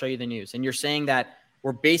chart, I'll show you the news. And you're saying that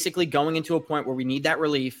we're basically going into a point where we need that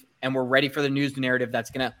relief and we're ready for the news narrative that's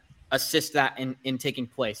going to assist that in taking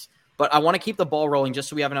place. But I want to keep the ball rolling just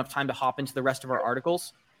so we have enough time to hop into the rest of our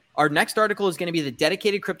articles. Our next article is going to be the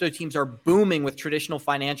dedicated crypto teams are booming with traditional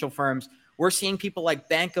financial firms. We're seeing people like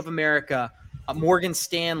Bank of America, Morgan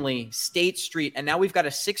Stanley, State Street, and now we've got a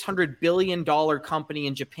 $600 billion company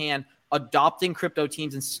in Japan adopting crypto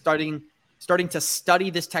teams and starting to study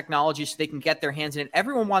this technology so they can get their hands in it.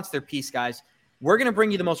 Everyone wants their piece, guys. We're going to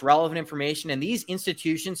bring you the most relevant information, and these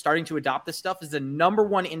institutions starting to adopt this stuff is the number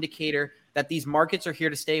one indicator that these markets are here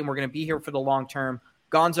to stay and we're going to be here for the long term.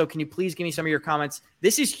 Gonzo, can you please give me some of your comments?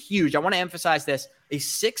 This is huge. I want to emphasize this. A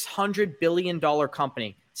 $600 billion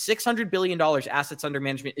company, $600 billion assets under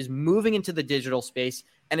management is moving into the digital space,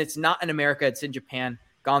 and it's not in America, it's in Japan.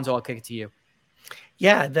 Gonzo, I'll kick it to you.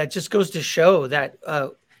 Yeah, that just goes to show that,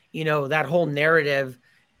 that whole narrative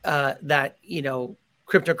that,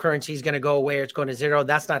 cryptocurrency is going to go away or it's going to zero.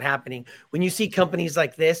 That's not happening. When you see companies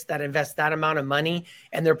like this that invest that amount of money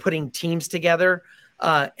and they're putting teams together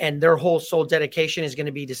and their whole sole dedication is going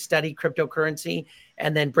to be to study cryptocurrency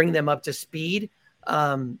and then bring them up to speed.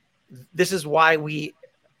 This is why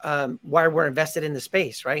why we're invested in the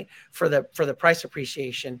space, right? For the price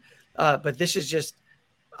appreciation. But this is just,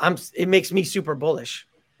 it makes me super bullish,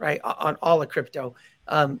 right? On all of crypto.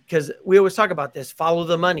 Because we always talk about this, follow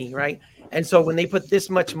the money, right? And so when they put this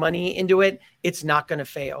much money into it, it's not going to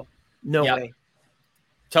fail. No way.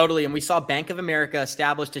 Totally. And we saw Bank of America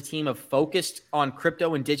established a team of focused on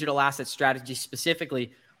crypto and digital asset strategy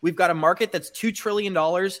specifically. We've got a market that's $2 trillion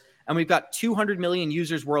and we've got 200 million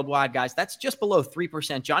users worldwide, guys. That's just below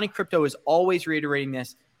 3%. Johnny Crypto is always reiterating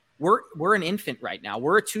this. We're an infant right now.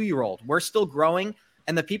 We're a 2-year-old. We're still growing.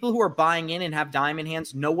 And the people who are buying in and have diamond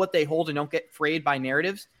hands know what they hold and don't get frayed by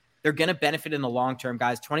narratives. They're going to benefit in the long term,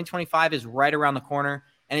 guys. 2025 is right around the corner,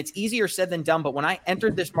 and it's easier said than done. But when I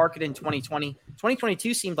entered this market in 2020,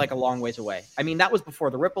 2022 seemed like a long ways away. I mean, that was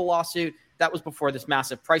before the Ripple lawsuit. That was before this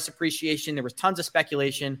massive price appreciation. There was tons of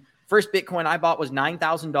speculation. First Bitcoin I bought was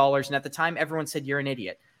 $9,000, and at the time, everyone said, you're an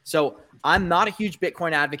idiot. So I'm not a huge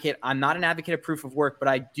Bitcoin advocate. I'm not an advocate of proof of work, but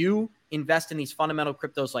I do invest in these fundamental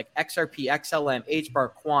cryptos like XRP, XLM,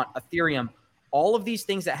 HBAR, Quant, Ethereum, all of these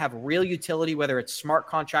things that have real utility, whether it's smart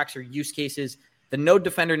contracts or use cases. The Node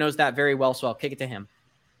Defender knows that very well, so I'll kick it to him.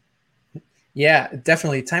 Yeah,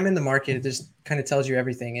 definitely. Time in the market, it just kind of tells you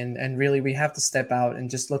everything. And really, we have to step out and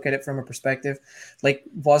just look at it from a perspective. Like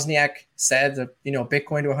Wozniak said,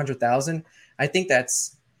 Bitcoin to 100,000. I think that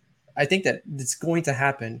it's going to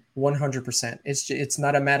happen 100%. It's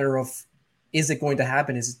not a matter of is it going to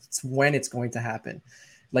happen? It's when it's going to happen.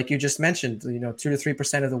 Like you just mentioned, 2 to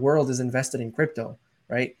 3% of the world is invested in crypto,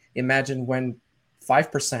 right? Imagine when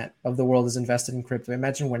 5% of the world is invested in crypto.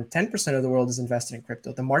 Imagine when 10% of the world is invested in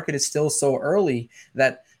crypto. The market is still so early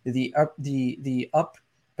that the up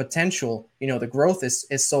potential, the growth is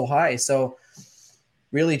so high. So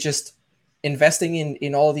really just investing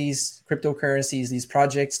in all these cryptocurrencies, these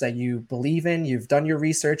projects that you believe in, you've done your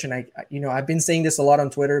research. And I've been saying this a lot on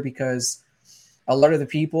Twitter because a lot of the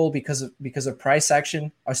people, because of price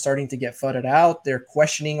action, are starting to get flooded out. They're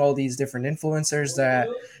questioning all these different influencers that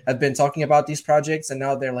have been talking about these projects. And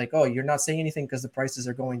now they're like, oh, you're not saying anything because the prices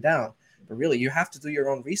are going down. But really, you have to do your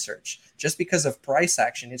own research. Just because of price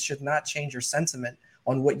action, it should not change your sentiment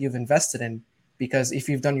on what you've invested in. Because if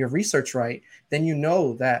you've done your research right, then you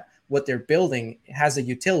know that what they're building has a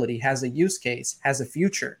utility, has a use case, has a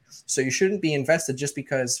future. So you shouldn't be invested just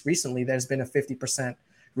because recently there's been a 50%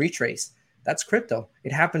 retrace. That's crypto.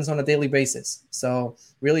 It happens on a daily basis. So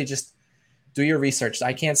really just do your research.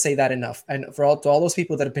 I can't say that enough. And to all those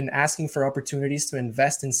people that have been asking for opportunities to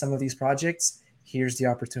invest in some of these projects, here's the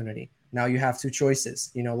opportunity. Now you have two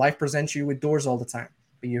choices. Life presents you with doors all the time,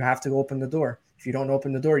 but you have to open the door. If you don't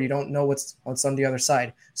open the door, you don't know what's on the other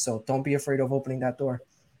side. So don't be afraid of opening that door.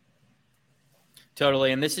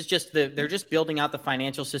 Totally. And this is just they're just building out the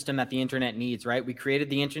financial system that the internet needs, right? We created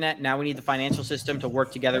the internet. Now we need the financial system to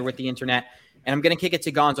work together with the internet. And I'm going to kick it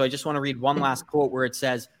to Gonzo. I just want to read one last quote where it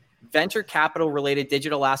says, venture capital related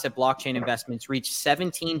digital asset blockchain investments reached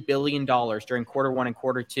 $17 billion during Q1 and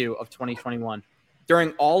Q2 of 2021.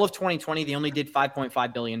 During all of 2020, they only did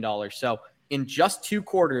 $5.5 billion. So in just 2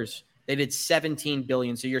 quarters, they did $17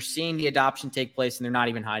 billion. So you're seeing the adoption take place and they're not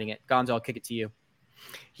even hiding it. Gonzo, I'll kick it to you.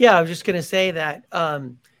 Yeah, I was just going to say that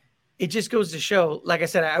it just goes to show, like I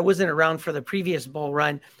said, I wasn't around for the previous bull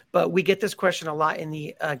run, but we get this question a lot in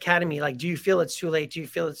the academy. Like, do you feel it's too late? Do you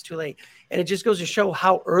feel it's too late? And it just goes to show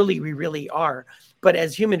how early we really are. But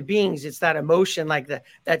as human beings, it's that emotion,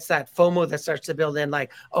 that's that FOMO that starts to build in,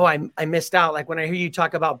 like, oh, I missed out. Like when I hear you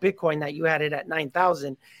talk about Bitcoin, that you had it at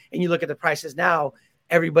 9,000 and you look at the prices now,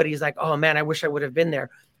 everybody's like, oh man, I wish I would have been there.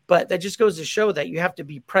 But that just goes to show that you have to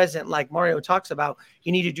be present. Like Mario talks about,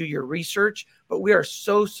 you need to do your research, but we are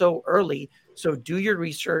so early. So do your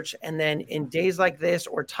research. And then in days like this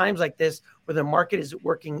or times like this, where the market is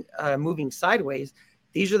moving sideways,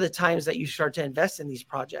 these are the times that you start to invest in these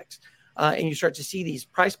projects. And you start to see these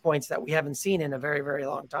price points that we haven't seen in a very, very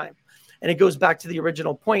long time. And it goes back to the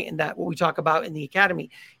original point, in that what we talk about in the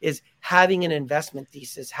academy is having an investment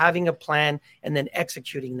thesis, having a plan, and then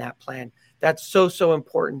executing that plan. That's so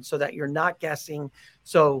important, so that you're not guessing,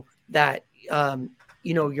 so that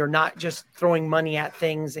you're not just throwing money at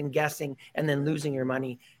things and guessing and then losing your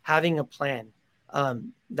money. Having a plan,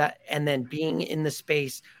 and then being in the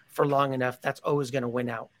space for long enough, that's always going to win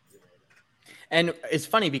out. And it's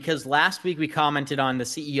funny because last week we commented on the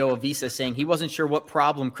CEO of Visa saying he wasn't sure what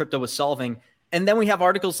problem crypto was solving. And then we have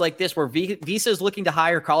articles like this where Visa is looking to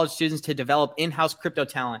hire college students to develop in-house crypto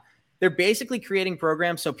talent. They're basically creating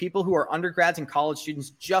programs so people who are undergrads and college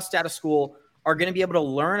students just out of school are going to be able to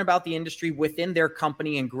learn about the industry within their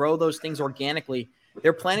company and grow those things organically.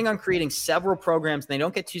 They're planning on creating several programs. And they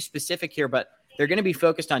don't get too specific here, but they're going to be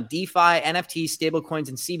focused on DeFi, NFTs, stablecoins,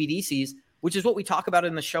 and CBDCs, which is what we talk about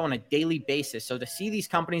in the show on a daily basis. So to see these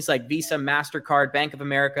companies like Visa, MasterCard, Bank of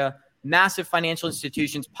America, massive financial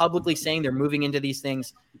institutions publicly saying they're moving into these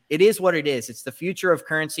things, it is what it is. It's the future of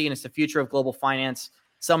currency and it's the future of global finance.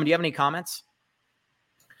 Selman, do you have any comments?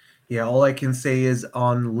 Yeah, all I can say is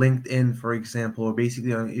on LinkedIn, for example, or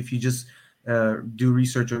basically if you just do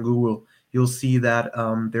research on Google, you'll see that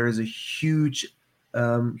there is a huge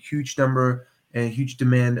number and huge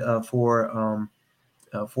demand for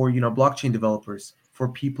blockchain developers, for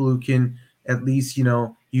people who can at least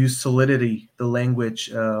use Solidity, the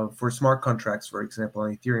language for smart contracts, for example,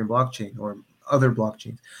 on Ethereum blockchain or other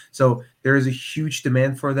blockchains. So there is a huge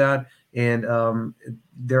demand for that. And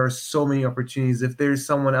there are so many opportunities. If there's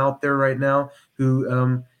someone out there right now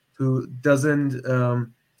who doesn't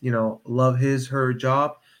love her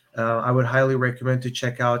job, I would highly recommend to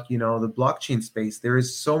check out the blockchain space. There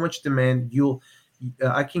is so much demand.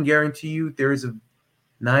 I can guarantee you there is a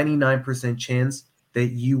 99% chance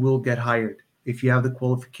that you will get hired. If you have the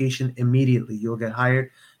qualification, immediately you'll get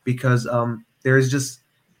hired, because there is just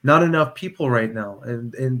not enough people right now,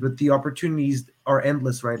 but the opportunities are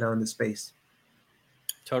endless right now in the space.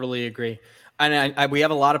 Totally agree. And we have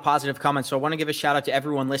a lot of positive comments, so I want to give a shout out to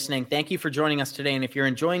everyone listening. Thank you for joining us today. And if you're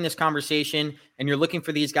enjoying this conversation and you're looking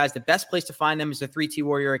for these guys, the best place to find them is the 3T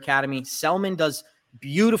Warrior Academy. Selman does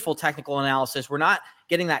beautiful technical analysis. We're not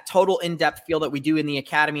getting that total in-depth feel that we do in the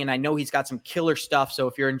academy, and I know he's got some killer stuff. So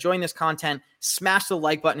if you're enjoying this content, smash the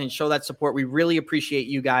like button and show that support. We really appreciate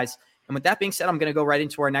you guys. And with that being said, I'm going to go right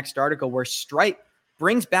into our next article, where Stripe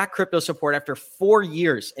brings back crypto support after 4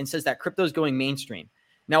 years and says that crypto is going mainstream.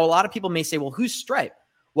 Now, a lot of people may say, well, who's Stripe?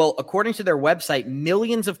 Well, according to their website,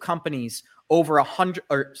 millions of companies over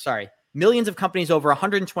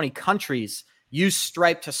 120 countries use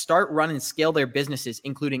Stripe to start, run, and scale their businesses,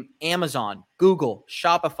 including Amazon, Google,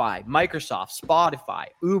 Shopify, Microsoft, Spotify,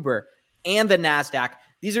 Uber, and the NASDAQ.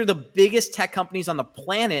 These are the biggest tech companies on the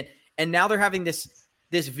planet, and now they're having this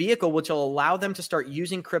vehicle which will allow them to start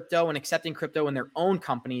using crypto and accepting crypto in their own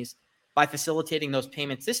companies by facilitating those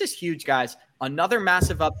payments. This is huge, guys. Another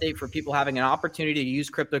massive update for people having an opportunity to use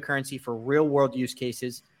cryptocurrency for real-world use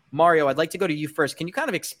cases. Mario, I'd like to go to you first. Can you kind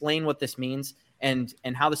of explain what this means and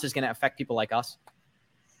how this is going to affect people like us?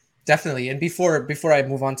 Definitely. And before I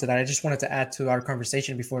move on to that, I just wanted to add to our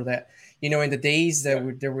conversation before that, in the days that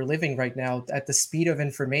we're living right now, at the speed of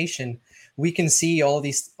information, we can see all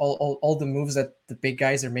the moves that the big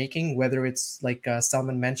guys are making, whether it's like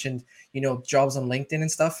Salman mentioned, jobs on LinkedIn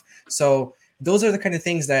and stuff. So those are the kind of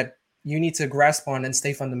things that you need to grasp on and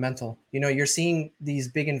stay fundamental. You're seeing these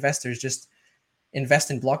big investors just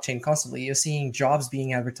invest in blockchain constantly. You're seeing jobs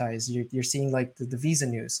being advertised. You're seeing like the Visa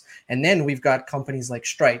news. And then we've got companies like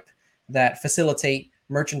Stripe that facilitate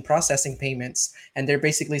merchant processing payments. And they're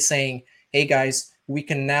basically saying, hey guys, we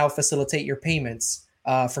can now facilitate your payments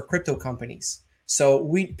for crypto companies. So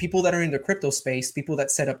people that are in the crypto space, people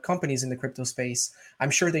that set up companies in the crypto space,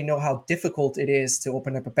 I'm sure they know how difficult it is to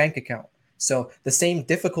open up a bank account. So the same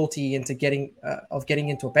difficulty into getting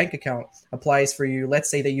into a bank account applies for you. Let's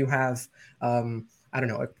say that you have,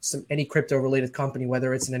 any crypto related company,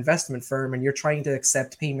 whether it's an investment firm, and you're trying to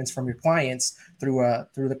accept payments from your clients through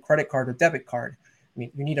the credit card or debit card. I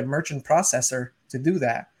mean, you need a merchant processor to do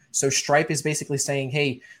that. So Stripe is basically saying,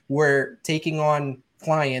 hey, we're taking on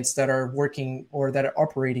clients that are working or that are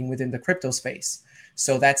operating within the crypto space.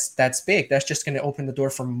 So that's big. That's just going to open the door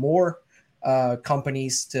for more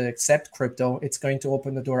companies to accept crypto. It's going to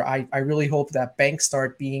open the door. I really hope that banks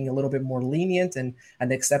start being a little bit more lenient and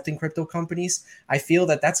accepting crypto companies. I feel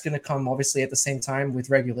that that's going to come obviously at the same time with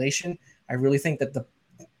regulation. I really think that the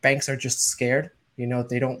banks are just scared.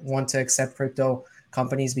 They don't want to accept crypto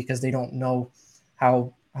companies because they don't know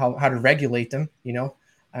how to regulate them,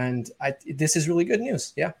 and this is really good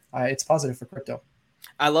news. Yeah, it's positive for crypto.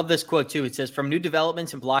 I love this quote too. It says, from new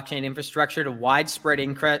developments in blockchain infrastructure to widespread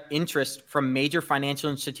interest from major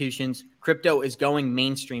financial institutions, crypto is going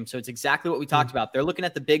mainstream. So it's exactly what we talked about. They're looking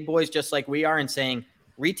at the big boys just like we are and saying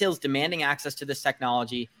retail's demanding access to this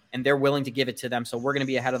technology and they're willing to give it to them. So we're going to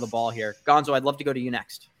be ahead of the ball here. Gonzo, I'd love to go to you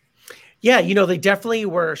next. Yeah, they definitely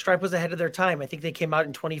were. Stripe was ahead of their time. I think they came out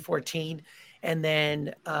in 2014. And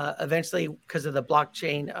then eventually, because of the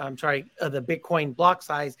blockchain, the Bitcoin block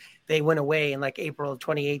size, they went away in like April of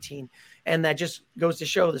 2018. And that just goes to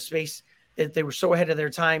show the space that they were so ahead of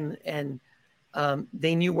their time and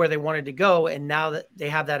they knew where they wanted to go. And now that they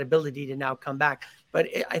have that ability to now come back. But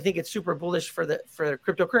I think it's super bullish for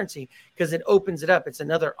cryptocurrency because it opens it up. It's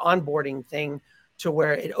another onboarding thing to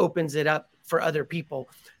where it opens it up for other people.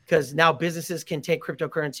 Because now businesses can take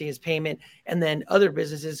cryptocurrency as payment, and then other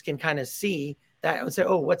businesses can kind of see that and say,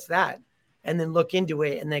 oh, what's that? And then look into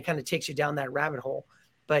it, and then it kind of takes you down that rabbit hole.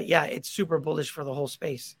 But yeah, it's super bullish for the whole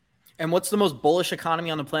space. And what's the most bullish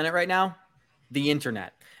economy on the planet right now? The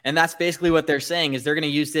internet. And that's basically what they're saying is they're going to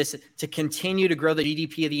use this to continue to grow the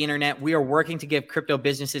GDP of the internet. We are working to give crypto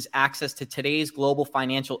businesses access to today's global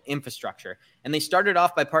financial infrastructure. And they started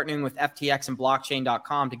off by partnering with FTX and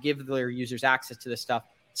blockchain.com to give their users access to this stuff.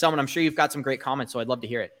 Someone, I'm sure you've got some great comments, so I'd love to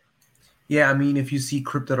hear it. Yeah, I mean, if you see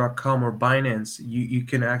crypto.com or Binance, you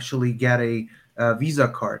can actually get a Visa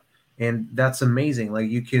card, and that's amazing. Like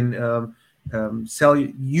you can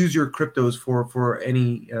use your cryptos for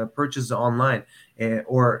any purchase online,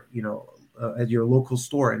 or at your local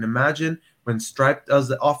store. And imagine when Stripe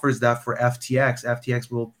offers that for FTX. FTX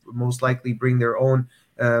will most likely bring their own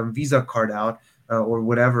Visa card out or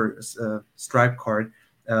whatever Stripe card.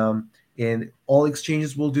 And all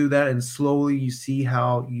exchanges will do that. And slowly you see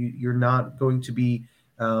how you're not going to be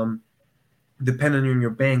dependent on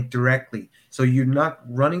your bank directly. So you're not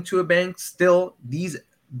running to a bank. Still, these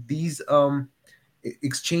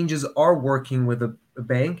exchanges are working with a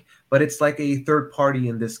bank, but it's like a third party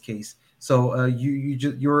in this case. So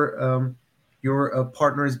your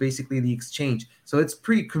partner is basically the exchange. So it's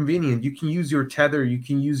pretty convenient. You can use your Tether, you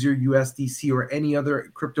can use your USDC or any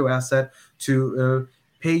other crypto asset to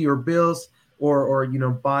pay your bills or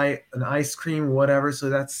buy an ice cream, whatever. So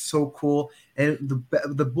that's so cool. And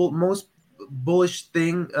the most bullish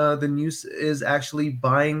thing, the news is actually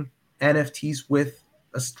buying NFTs with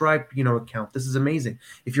a Stripe account. This is amazing.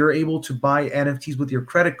 If you're able to buy NFTs with your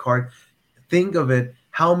credit card, think of it.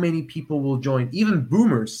 How many people will join? Even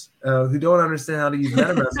boomers who don't understand how to use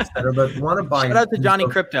MetaMask, etc., but want to buy. Shout out to Johnny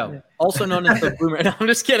Crypto, also known as the boomer. No, I'm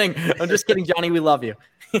just kidding, Johnny. We love you.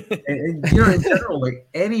 and in general, like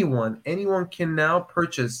anyone can now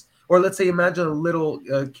purchase. Or let's say, imagine a little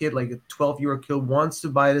kid, like a 12-year-old kid, wants to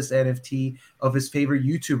buy this NFT of his favorite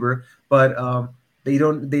YouTuber, but they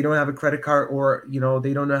don't have a credit card, or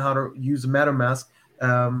they don't know how to use MetaMask.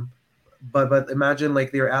 But imagine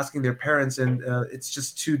like they're asking their parents, and it's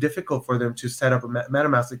just too difficult for them to set up a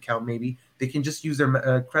MetaMask account. Maybe they can just use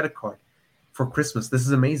their credit card for Christmas. This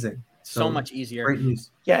is amazing. So much easier. Great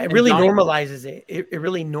news. Yeah, it really normalizes it. It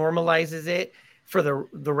really normalizes it for the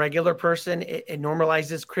regular person. It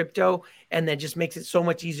normalizes crypto, and then just makes it so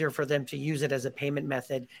much easier for them to use it as a payment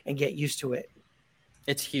method and get used to it.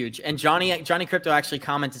 It's huge. And Johnny Crypto actually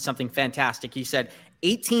commented something fantastic. He said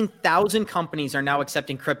 18,000 companies are now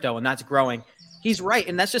accepting crypto, and that's growing. He's right,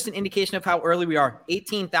 and that's just an indication of how early we are.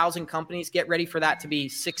 18,000 companies, get ready for that to be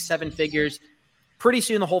 6-7 figures. Pretty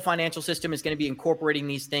soon, the whole financial system is going to be incorporating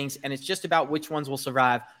these things, and it's just about which ones will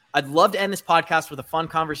survive. I'd love to end this podcast with a fun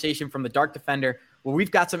conversation from the Dark Defender, where we've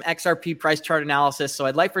got some XRP price chart analysis. So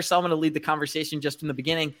I'd like for someone to lead the conversation just from the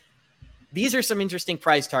beginning. These are some interesting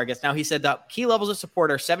price targets. Now, he said the key levels of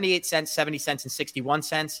support are 78 cents, 70 cents, and 61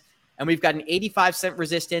 cents. And we've got an 85-cent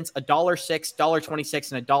resistance, $1.06,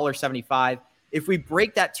 $1.26, and $1.75. If we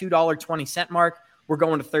break that $2.20 mark, we're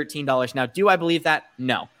going to $13. Now, do I believe that?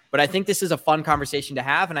 No. But I think this is a fun conversation to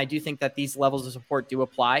have, and I do think that these levels of support do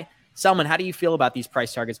apply. Selman, how do you feel about these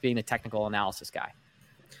price targets being a technical analysis guy?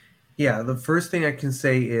 Yeah, the first thing I can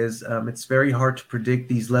say is it's very hard to predict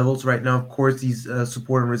these levels right now. Of course, these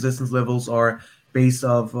support and resistance levels are based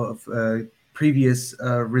off of previous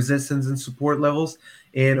resistance and support levels.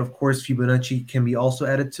 And of course, Fibonacci can be also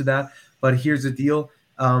added to that. But here's the deal.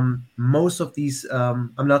 most of these,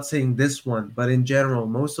 I'm not saying this one, but in general,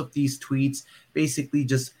 most of these tweets basically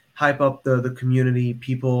just hype up the community.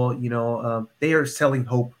 People, they are selling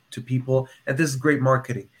hope to people, and this is great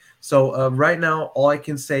marketing. So right now, all I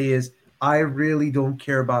can say is I really don't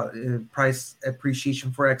care about price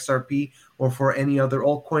appreciation for XRP or for any other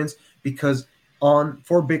altcoins, because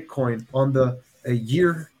for Bitcoin on the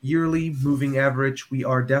yearly moving average, we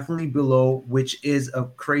are definitely below, which is a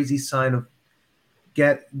crazy sign of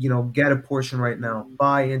get a portion right now.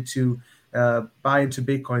 Buy into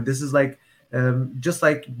Bitcoin. This is like just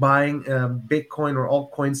like buying Bitcoin or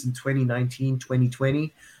altcoins in 2019,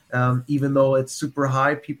 2020. Even though it's super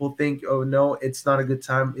high, people think, oh no, it's not a good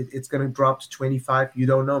time. It's going to drop to 25. You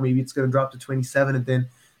don't know. Maybe it's going to drop to 27 and then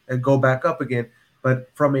go back up again.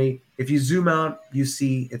 But if you zoom out, you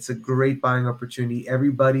see it's a great buying opportunity.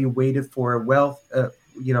 Everybody waited for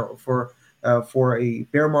for a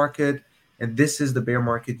bear market, and this is the bear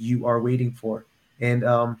market you are waiting for. And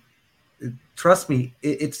trust me,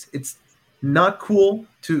 it's not cool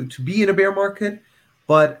to be in a bear market,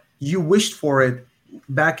 but you wished for it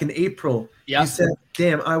back in April. Yep. You said,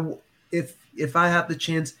 "Damn, if I had the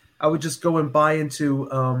chance, I would just go and buy into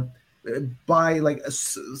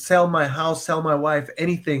sell my house, sell my wife,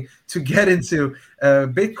 anything to get into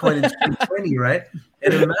Bitcoin in 2020, right?"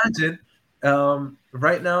 And imagine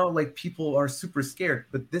right now, like, people are super scared,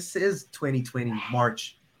 but this is 2020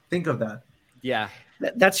 March. Think of that. Yeah.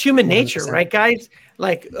 That's human nature, 100%. right, guys?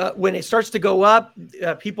 Like when it starts to go up,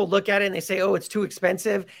 people look at it and they say, oh, it's too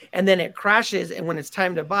expensive. And then it crashes. And when it's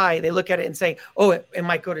time to buy, they look at it and say, oh, it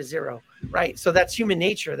might go to zero, right? So that's human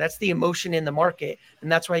nature. That's the emotion in the market.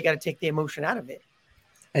 And that's why you got to take the emotion out of it.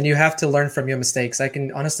 And you have to learn from your mistakes. I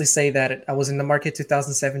can honestly say that I was in the market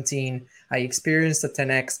 2017. I experienced a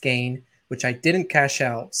 10x gain, which I didn't cash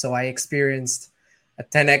out. So I experienced a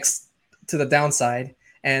 10x to the downside.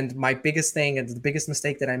 And my biggest thing and the biggest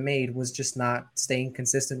mistake that I made was just not staying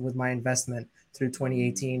consistent with my investment through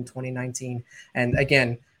 2018, 2019. And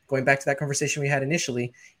again, going back to that conversation we had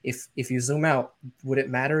initially, if you zoom out, would it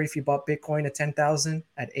matter if you bought Bitcoin at 10,000,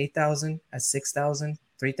 at 8,000, at 6,000,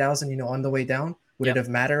 3,000, on the way down? Would it have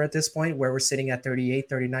mattered at this point where we're sitting at 38,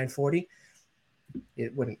 39, 40?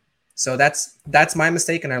 It wouldn't. So that's my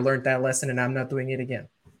mistake, and I learned that lesson, and I'm not doing it again.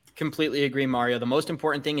 Completely agree, Mario. The most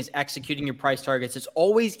important thing is executing your price targets. It's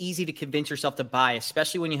always easy to convince yourself to buy,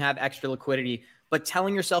 especially when you have extra liquidity, but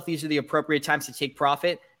telling yourself these are the appropriate times to take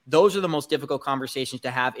profit, those are the most difficult conversations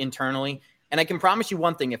to have internally. And I can promise you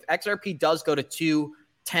one thing, if XRP does go to 2,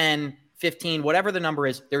 10, 15, whatever the number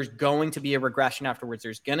is, there's going to be a regression afterwards.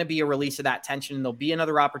 There's going to be a release of that tension, and there'll be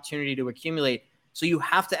another opportunity to accumulate. So you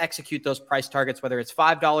have to execute those price targets, whether it's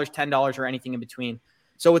 $5, $10, or anything in between.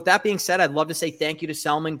 So with that being said, I'd love to say thank you to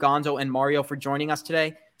Selman, Gonzo, and Mario for joining us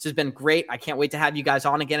today. This has been great. I can't wait to have you guys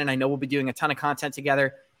on again, and I know we'll be doing a ton of content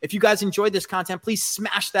together. If you guys enjoyed this content, please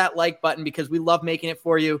smash that like button because we love making it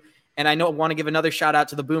for you. And I want to give another shout out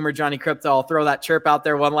to the boomer, Johnny Crypto. I'll throw that chirp out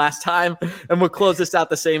there one last time, and we'll close this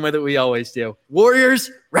out the same way that we always do.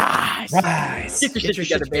 Warriors, rise. Rise. Get your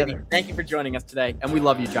shit together, baby. Thank you for joining us today, and we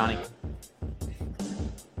love you, Johnny.